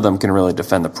 but none of them can really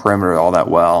defend the perimeter all that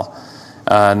well.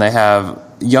 And they have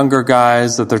younger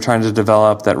guys that they're trying to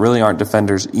develop that really aren't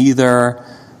defenders either.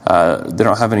 They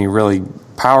don't have any really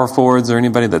power forwards or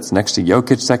anybody that's next to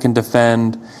Jokic that can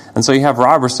defend. And so you have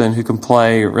Robertson, who can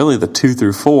play really the 2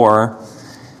 through 4,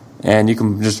 and you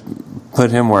can just put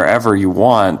him wherever you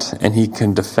want, and he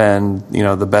can defend,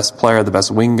 the best player, the best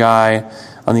wing guy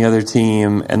on the other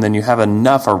team, and then you have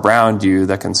enough around you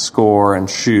that can score and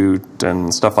shoot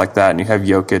and stuff like that, and you have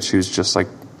Jokic, who's just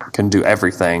can do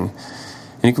everything.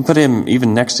 And you can put him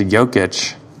even next to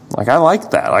Jokic. I like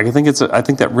that. I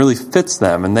think that really fits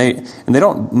them, and they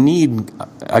don't need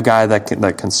a guy that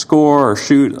can score or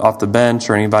shoot off the bench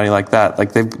or anybody like that.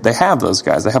 They have those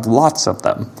guys. They have lots of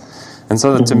them, and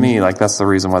so to me, that's the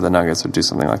reason why the Nuggets would do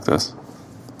something like this.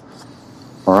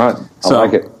 All right, I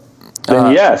like it.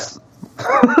 Then yes,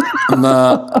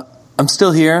 I'm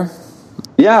still here.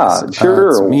 Yeah,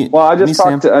 sure. I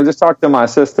just talked to my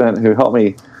assistant who helped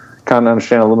me kind of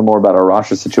understand a little more about our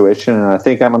roster situation, and I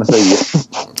think I'm going to say yes.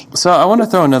 So I want to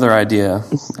throw another idea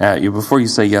at you before you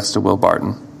say yes to Will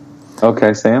Barton.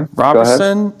 Okay, Sam.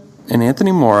 Robertson and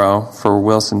Anthony Morrow for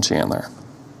Wilson Chandler.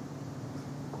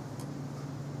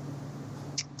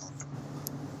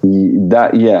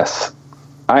 Yes.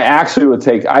 I actually would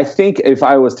take. I think if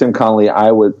I was Tim Connolly,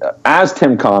 I will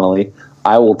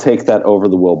take that over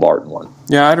the Will Barton one.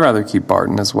 Yeah, I'd rather keep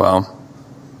Barton as well.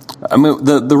 I mean,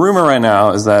 the rumor right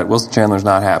now is that Wilson Chandler's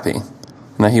not happy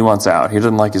and that he wants out. He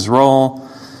doesn't like his role.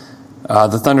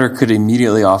 The Thunder could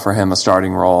immediately offer him a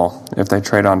starting role if they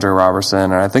trade Andre Robertson,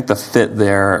 and I think the fit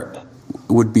there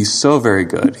would be so very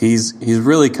good. He's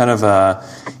really kind of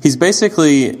he's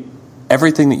basically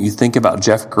everything that you think about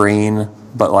Jeff Green,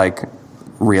 but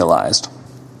realized.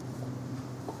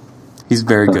 He's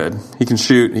very good. He can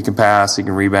shoot, he can pass, he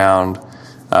can rebound.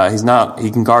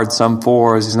 He can guard some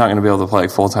fours. He's not going to be able to play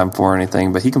full-time 4 or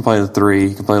anything, but he can play the 3.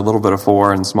 He can play a little bit of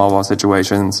 4 in small ball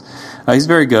situations. He's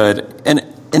very good. And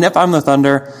if I'm the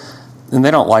Thunder and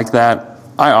they don't like that,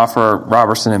 I offer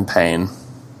Robertson and Payne.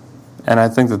 And I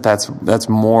think that's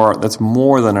more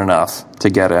than enough to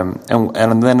get him.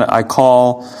 And then I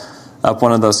call up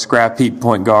one of those scrap heap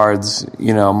point guards,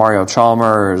 Mario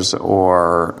Chalmers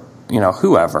or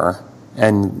whoever,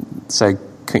 and say,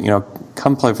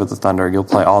 come play for the Thunder. You'll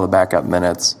play all the backup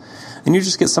minutes. And you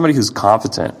just get somebody who's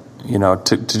competent,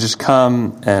 to just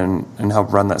come and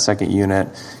help run that second unit.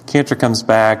 Kanter comes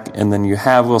back, and then you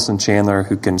have Wilson Chandler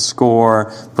who can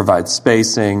score, provide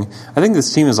spacing. I think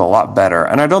this team is a lot better.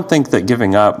 And I don't think that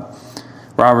giving up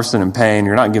Robertson and Payne,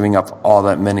 you're not giving up all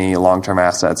that many long-term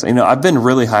assets. I've been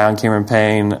really high on Cameron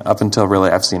Payne up until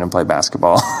really I've seen him play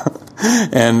basketball.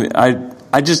 And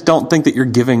I just don't think that you're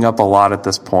giving up a lot at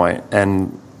this point.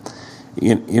 And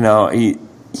he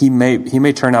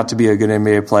may turn out to be a good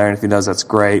NBA player, and if he does, that's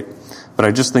great. But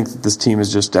I just think that this team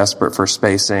is just desperate for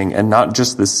spacing, and not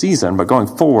just this season, but going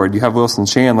forward. You have Wilson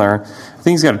Chandler. I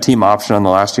think he's got a team option on the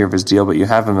last year of his deal, but you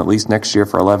have him at least next year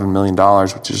for $11 million,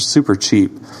 which is super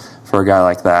cheap for a guy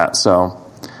like that. So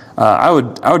I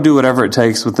would do whatever it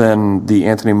takes within the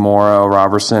Anthony Morrow,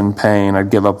 Robertson, Payne. I'd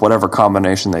give up whatever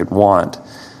combination they'd want.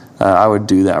 I would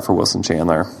do that for Wilson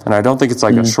Chandler. And I don't think it's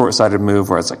a short-sighted move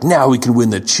where it's now we can win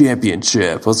the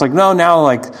championship. Well, it's no, now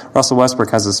Russell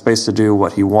Westbrook has the space to do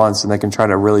what he wants, and they can try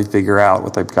to really figure out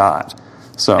what they've got.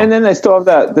 So, and then they still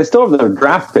have their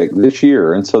draft pick this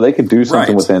year, and so they could do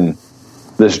something within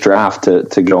this draft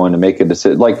to go in and make a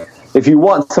decision. If you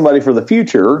want somebody for the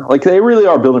future, they really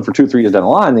are building for 2-3 years down the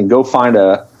line, then go find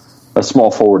a small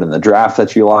forward in the draft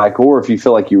that you like, or if you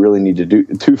feel like you really need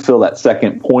to fill that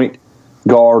second point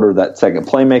guard or that second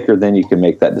playmaker, then you can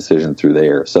make that decision through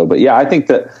there. So, but yeah, I think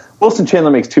that Wilson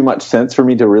Chandler makes too much sense for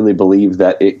me to really believe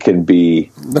that it can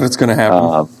be that it's going to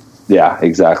happen. Yeah,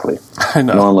 exactly. I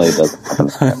know. Normally it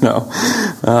doesn't happen. I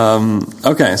know.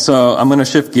 Okay, so I'm going to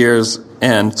shift gears,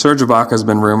 and Serge Ibaka has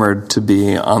been rumored to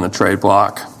be on the trade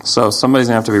block. So somebody's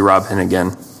going to have to be Rob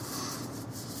Hennigan.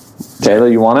 Taylor,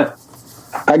 you want it?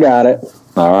 I got it.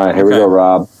 All right, here we go,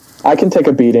 Rob. I can take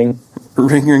a beating.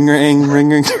 Ring, ring, ring, ring,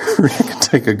 ring, ring.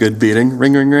 Take a good beating.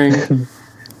 Ring, ring, ring.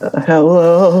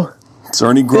 Hello. It's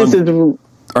Ernie Grunfeld.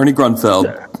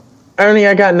 Ernie,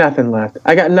 I got nothing left.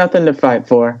 I got nothing to fight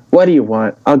for. What do you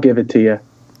want? I'll give it to you.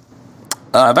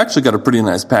 I've actually got a pretty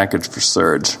nice package for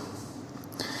Serge.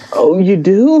 Oh, you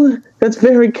do? That's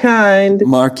very kind.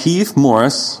 Markieff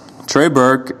Morris, Trey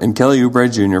Burke, and Kelly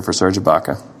Oubre Jr. for Serge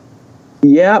Ibaka.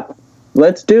 Yep.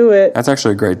 Let's do it. That's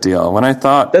actually a great deal. When I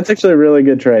thought... That's actually a really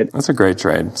good trade. That's a great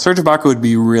trade. Serge Ibaka would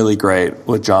be really great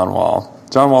with John Wall.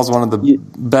 John Wall's one of the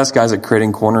best guys at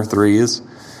creating corner threes.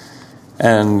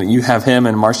 And you have him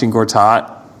and Marcin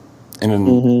Gortat.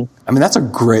 And I mean, that's a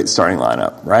great starting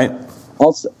lineup, right?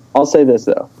 I'll say this,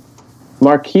 though.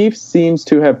 Markieff seems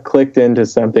to have clicked into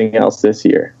something else this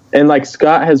year. And, like,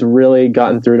 Scott has really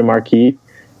gotten through to Markieff.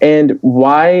 And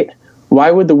why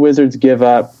would the Wizards give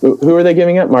up? Who are they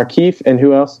giving up? Markieff and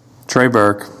who else? Trey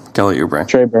Burke, Kelly Oubre.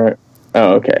 Trey Burke.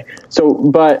 Oh, okay. So,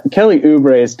 but Kelly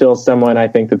Oubre is still someone I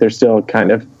think that they're still kind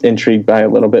of intrigued by a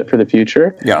little bit for the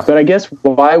future. Yeah. But I guess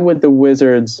why would the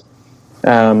Wizards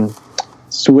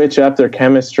switch up their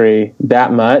chemistry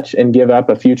that much and give up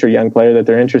a future young player that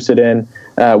they're interested in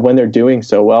when they're doing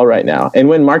so well right now? And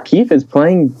when Markieff is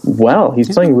playing well, he's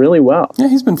playing really well. Yeah,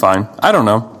 he's been fine. I don't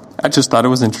know. I just thought it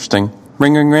was interesting.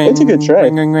 Ring, ring, ring. It's a good trade.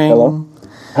 Ring, ring, ring.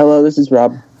 Hello, this is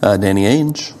Rob. Danny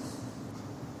Ainge.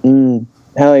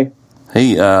 Hallie.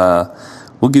 Hey,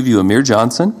 we'll give you Amir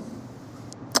Johnson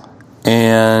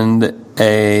and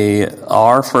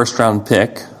our first round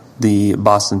pick, the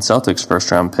Boston Celtics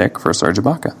first round pick for Serge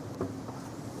Ibaka.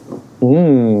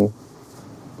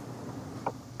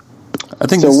 I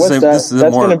think so. this What's is that? This is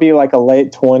That's going to be like a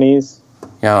late 20s.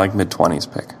 Yeah, like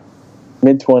mid-20s pick.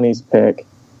 Mid-20s pick.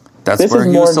 That's where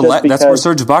he was that's where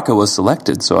Serge Ibaka was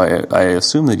selected. So I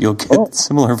assume that you'll get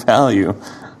similar value.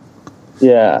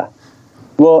 Yeah.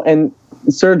 Well, and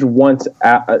Serge wants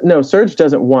out. No, Serge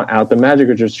doesn't want out. The Magic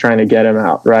are just trying to get him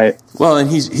out, right? Well, and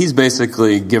he's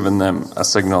basically given them a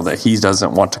signal that he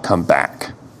doesn't want to come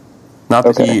back. Not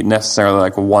that he necessarily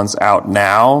like wants out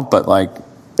now, but like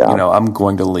I'm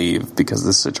going to leave because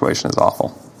this situation is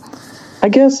awful. I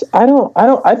guess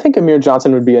I think Amir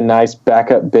Johnson would be a nice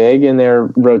backup big in their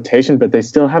rotation, but they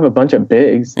still have a bunch of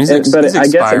bigs. He's I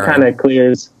guess it kind of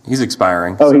clears. He's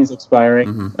expiring. Oh, so. He's expiring.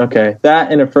 Mm-hmm. Okay,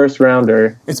 that and a first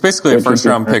rounder. It's basically a first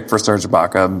round pick for Serge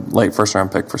Ibaka, late first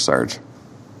round pick for Serge.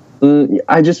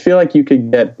 I just feel like you could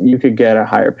get a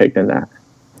higher pick than that.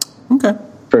 Okay,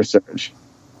 for Serge.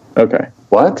 Okay,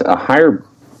 what a higher.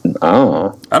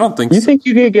 Oh, I don't think. You think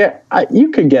you could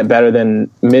get better than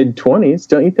mid-20s?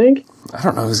 Don't you think? I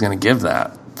don't know who's going to give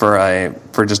that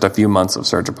for just a few months of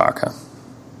Serge Ibaka.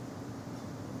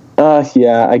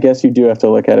 Yeah, I guess you do have to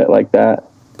look at it like that.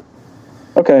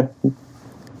 Okay.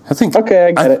 I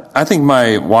get it. I think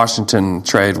my Washington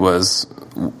trade was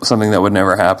something that would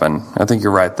never happen. I think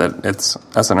you're right that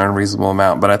that's an unreasonable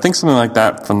amount, but I think something like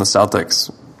that from the Celtics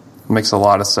makes a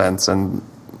lot of sense, and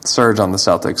Serge on the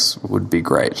Celtics would be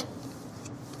great.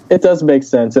 It does make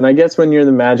sense, and I guess when you're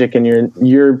the Magic and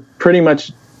you're pretty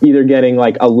much either getting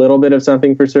like a little bit of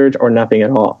something for Serge or nothing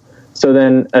at all. So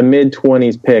then a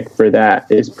mid-20s pick for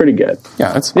that is pretty good.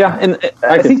 Yeah, that's fine. Yeah, and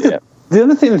I think the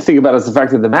other thing to think about is the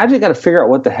fact that the Magic got to figure out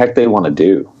what the heck they want to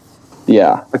do.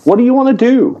 Yeah, like what do you want to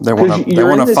do? They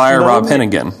want to fire Rob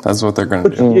Hennigan. That's what they're going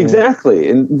to do.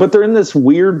 Exactly, but they're in this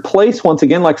weird place once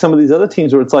again, like some of these other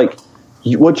teams where it's like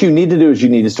what you need to do is you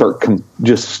need to start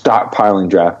just stockpiling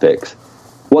draft picks.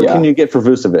 What can you get for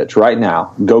Vucevic right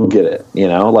now? Go get it.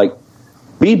 Like.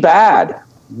 Be bad,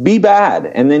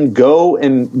 and then go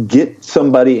and get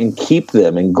somebody and keep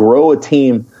them and grow a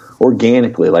team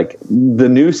organically. Like the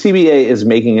new CBA is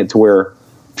making it to where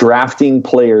drafting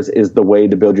players is the way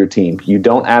to build your team. You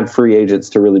don't add free agents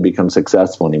to really become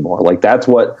successful anymore. Like that's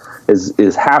what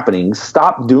is happening.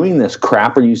 Stop doing this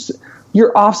crap.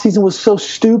 Your offseason was so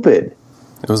stupid.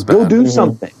 It was bad. Go do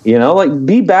something. Like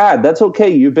be bad. That's okay.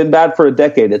 You've been bad for a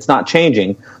decade. It's not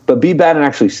changing. But be bad and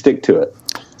actually stick to it.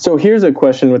 So here's a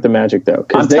question with the Magic, though.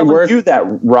 I'm telling you that,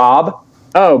 Rob.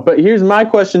 Oh, but here's my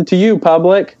question to you,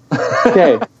 public.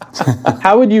 Okay.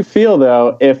 How would you feel,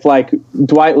 though, if, like,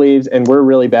 Dwight leaves and we're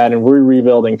really bad and we're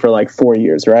rebuilding for, like, 4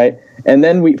 years, right? And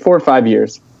then 4 or 5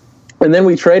 years. And then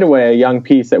we trade away a young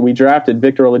piece that we drafted,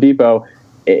 Victor Oladipo,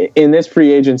 in this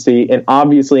free agency. And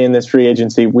obviously in this free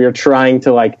agency, we're trying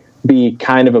to, like, be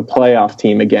kind of a playoff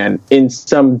team again in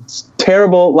some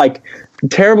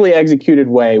terribly executed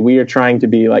way. We are trying to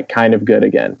be like kind of good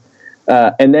again.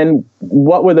 And then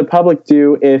what would the public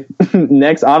do if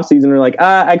next offseason we're like,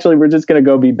 actually, we're just going to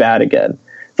go be bad again?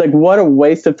 It's like, what a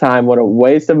waste of time, what a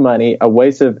waste of money, a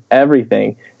waste of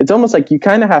everything. It's almost like you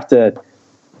kind of have to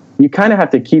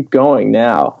keep going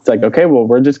now. It's like, okay, well,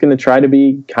 we're just going to try to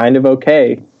be kind of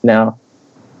okay now.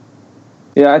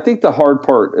 Yeah, I think the hard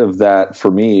part of that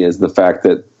for me is the fact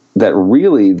that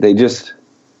really they just,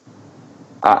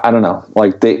 I don't know,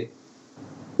 like they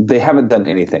haven't done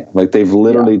anything. Like they've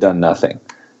literally done nothing.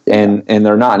 And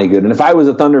they're not any good. And if I was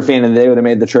a Thunder fan and they would have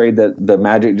made the trade that the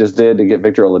Magic just did to get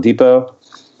Victor Oladipo,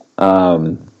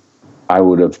 I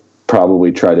would have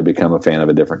probably tried to become a fan of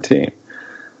a different team.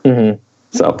 Mm-hmm.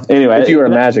 So anyway, if you were a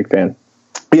Magic fan,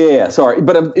 yeah, sorry,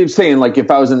 but I'm saying like if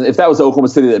that was Oklahoma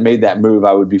City that made that move,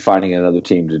 I would be finding another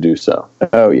team to do so.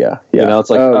 Oh yeah. You know, it's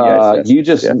like you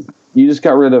just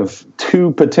got rid of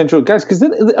two potential guys because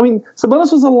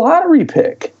Sabonis was a lottery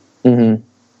pick. Mm-hmm.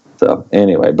 So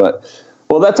anyway,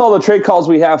 well, that's all the trade calls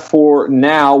we have for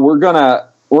now. We're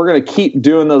gonna keep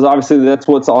doing those. Obviously, that's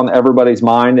what's on everybody's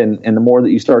mind, and the more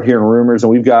that you start hearing rumors,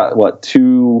 and we've got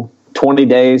 20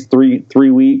 days, three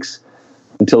weeks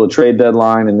until the trade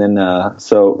deadline, and then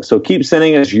so keep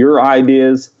sending us your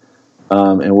ideas,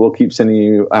 and we'll keep sending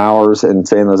you ours and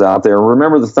saying those out there.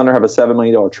 Remember, the Thunder have a $7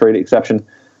 million trade exception.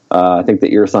 I think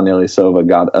the Ersan Ilyasova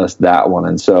got us that one,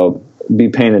 and so be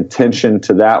paying attention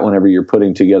to that whenever you're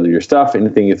putting together your stuff.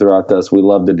 Anything you throw out to us, we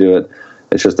love to do it.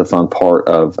 It's just a fun part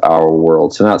of our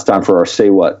world. So now it's time for our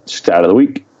Say What stat of the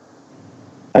week.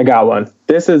 I got one.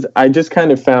 I just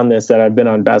kind of found this that I've been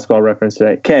on Basketball Reference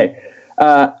today. Okay.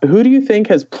 Who do you think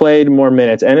has played more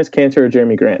minutes, Enes Kanter or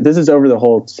Jeremy Grant? This is over the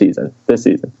whole season, this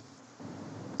season.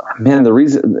 Man,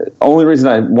 the only reason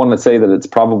I want to say that it's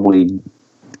probably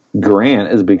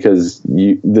Grant is because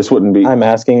this wouldn't be. I'm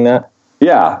asking that.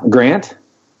 Yeah, Grant?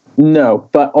 No,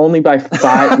 but only by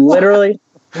 5, literally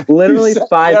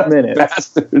 5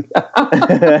 minutes.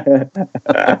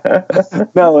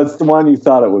 No, it's the one you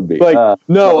thought it would be.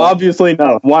 No, obviously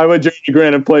no. Why would Jeremy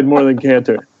Grant have played more than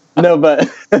Kanter? No, but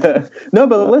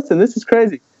listen, this is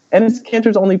crazy. Enes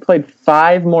Kanter's only played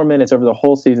 5 more minutes over the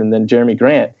whole season than Jeremy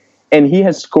Grant, and he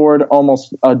has scored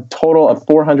almost a total of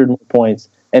 400 more points,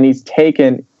 and he's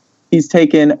taken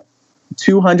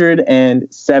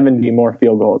 270 more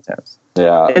field goal attempts.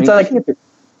 Yeah,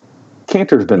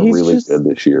 Kanter's been really good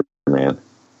this year, man.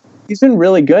 He's been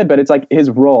really good, but it's like his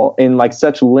role in like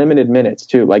such limited minutes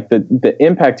too, like the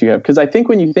impact you have. Because I think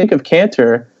when you think of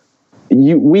Kanter,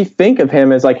 we think of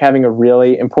him as like having a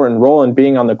really important role in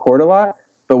being on the court a lot.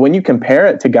 But when you compare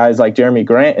it to guys like Jeremy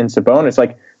Grant and Sabonis,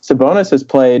 like Sabonis has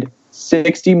played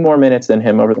 60 more minutes than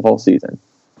him over the whole season.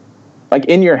 Like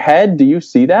in your head, do you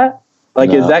see that?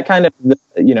 Like, no. Is that kind of,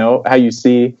 how you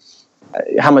see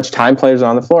how much time players are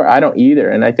on the floor? I don't either.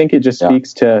 And I think it just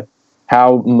speaks to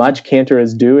how much Kanter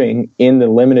is doing in the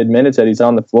limited minutes that he's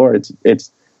on the floor.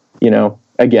 It's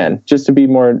again, just to be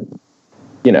more,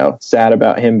 sad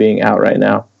about him being out right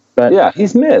now. But yeah,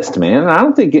 he's missed, man.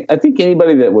 I think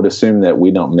anybody that would assume that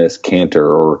we don't miss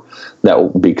Kanter or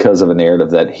that because of a narrative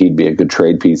that he'd be a good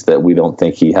trade piece, that we don't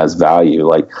think he has value.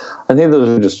 Like, I think those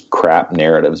are just crap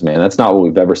narratives, man. That's not what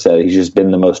we've ever said. He's just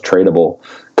been the most tradable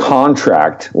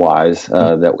contract wise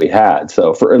that we had.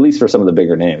 So at least for some of the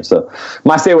bigger names. So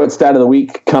my Say What stat of the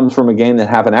week comes from a game that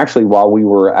happened actually while we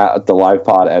were at the live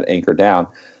pod at Anchor Down.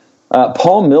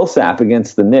 Paul Millsap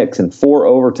against the Knicks in 4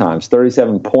 overtimes,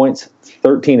 37 points,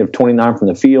 13 of 29 from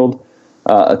the field,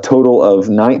 a total of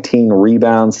 19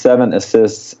 rebounds, 7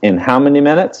 assists in how many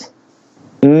minutes?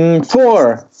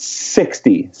 4.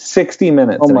 60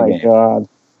 minutes in a game. Oh, my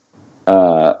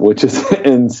God. Which is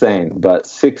insane, but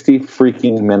 60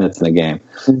 freaking minutes in a game.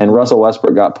 Mm-hmm. And Russell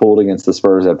Westbrook got pulled against the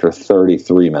Spurs after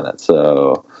 33 minutes.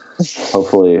 So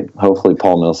hopefully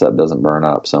Paul Millsap doesn't burn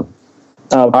up. So,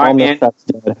 Paul Millsap's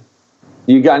dead.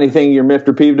 You got anything you're miffed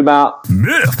or peeved about?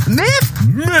 Miffed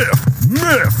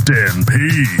and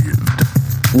peeved.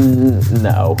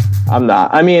 No, I'm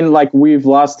not. I mean, like, we've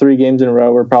lost 3 games in a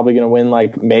row. We're probably going to win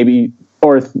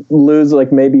lose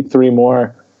maybe 3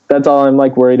 more. That's all I'm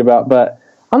like worried about. But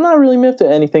I'm not really miffed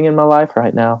at anything in my life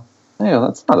right now. Yeah,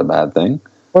 that's not a bad thing.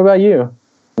 What about you?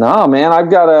 No, man, I've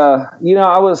got I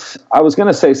was going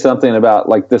to say something about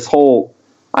like this whole.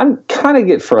 I'm kind of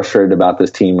get frustrated about this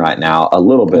team right now a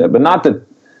little bit, but not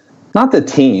the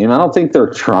team. I don't think they're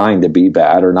trying to be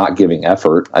bad or not giving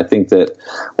effort. I think that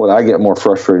what I get more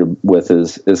frustrated with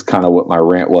is kind of what my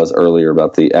rant was earlier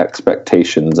about the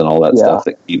expectations and all that stuff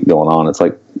that keep going on. It's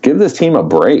like, give this team a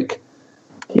break,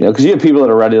 because you have people that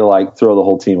are ready to like throw the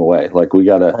whole team away. Like we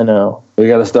gotta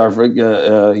start,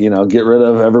 get rid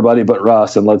of everybody but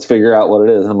Russ and let's figure out what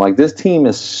it is. I'm like, this team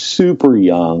is super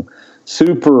young.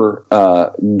 Super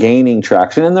gaining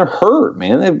traction, and they're hurt,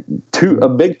 man. A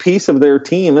big piece of their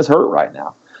team is hurt right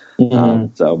now.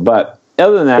 But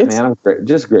other than that, man, I'm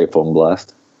just grateful and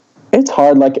blessed. It's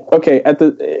hard. Like, okay,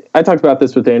 I talked about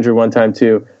this with Andrew one time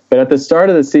too, but at the start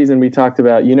of the season, we talked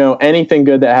about, anything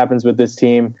good that happens with this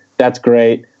team, that's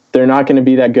great. They're not going to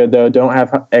be that good though. Don't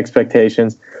have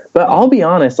expectations. But I'll be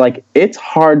honest, like, it's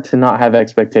hard to not have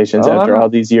expectations after all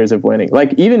these years of winning.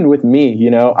 Like, even with me,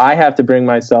 I have to bring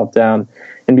myself down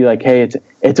and be like, hey,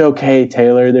 it's okay,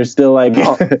 Taylor. They're still like,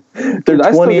 they're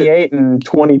 28 and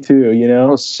 22, I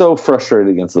was so frustrated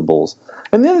against the Bulls.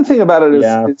 And the other thing about it is,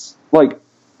 it's like,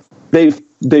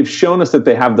 they've shown us that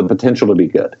they have the potential to be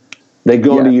good. They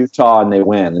go into Utah and they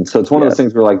win. And so it's one of those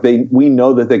things where, like, we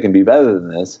know that they can be better than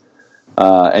this.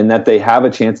 And that they have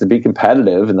a chance to be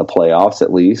competitive in the playoffs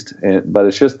at least. But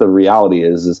it's just the reality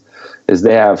is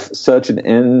they have such an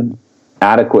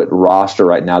inadequate roster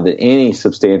right now that any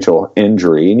substantial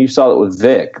injury, and you saw it with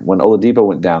Vic, when Oladipo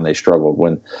went down, they struggled.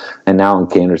 And now when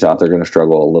Kanter's out, they're going to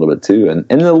struggle a little bit too. And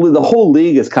the whole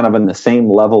league is kind of in the same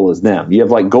level as them. You have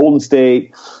like Golden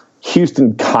State,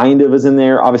 Houston kind of is in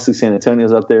there. Obviously San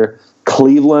Antonio's up there,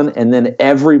 Cleveland, and then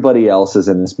everybody else is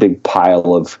in this big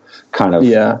pile of kind of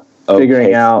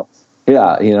figuring out.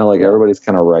 Yeah, like everybody's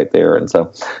kind of right there. And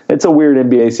so it's a weird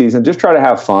NBA season. Just try to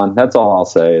have fun. That's all I'll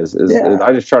say is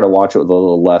I just try to watch it with a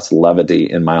little less levity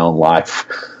in my own life.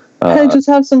 Hey, just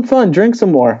have some fun. Drink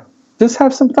some more. Just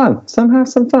have some fun. Have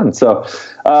some fun. So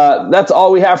that's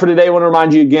all we have for today. I want to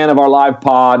remind you again of our live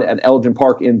pod at Elgin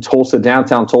Park in Tulsa,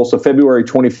 downtown Tulsa, February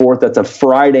 24th. That's a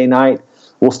Friday night.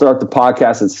 We'll start the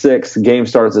podcast at 6. The game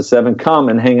starts at 7. Come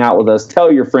and hang out with us.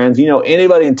 Tell your friends.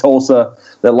 Anybody in Tulsa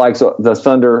that likes the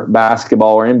Thunder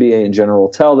basketball or NBA in general,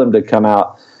 tell them to come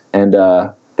out. And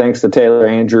thanks to Taylor,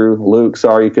 Andrew, Luke.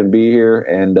 Sorry you couldn't be here.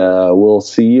 And we'll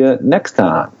see you next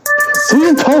time. See you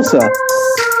in Tulsa.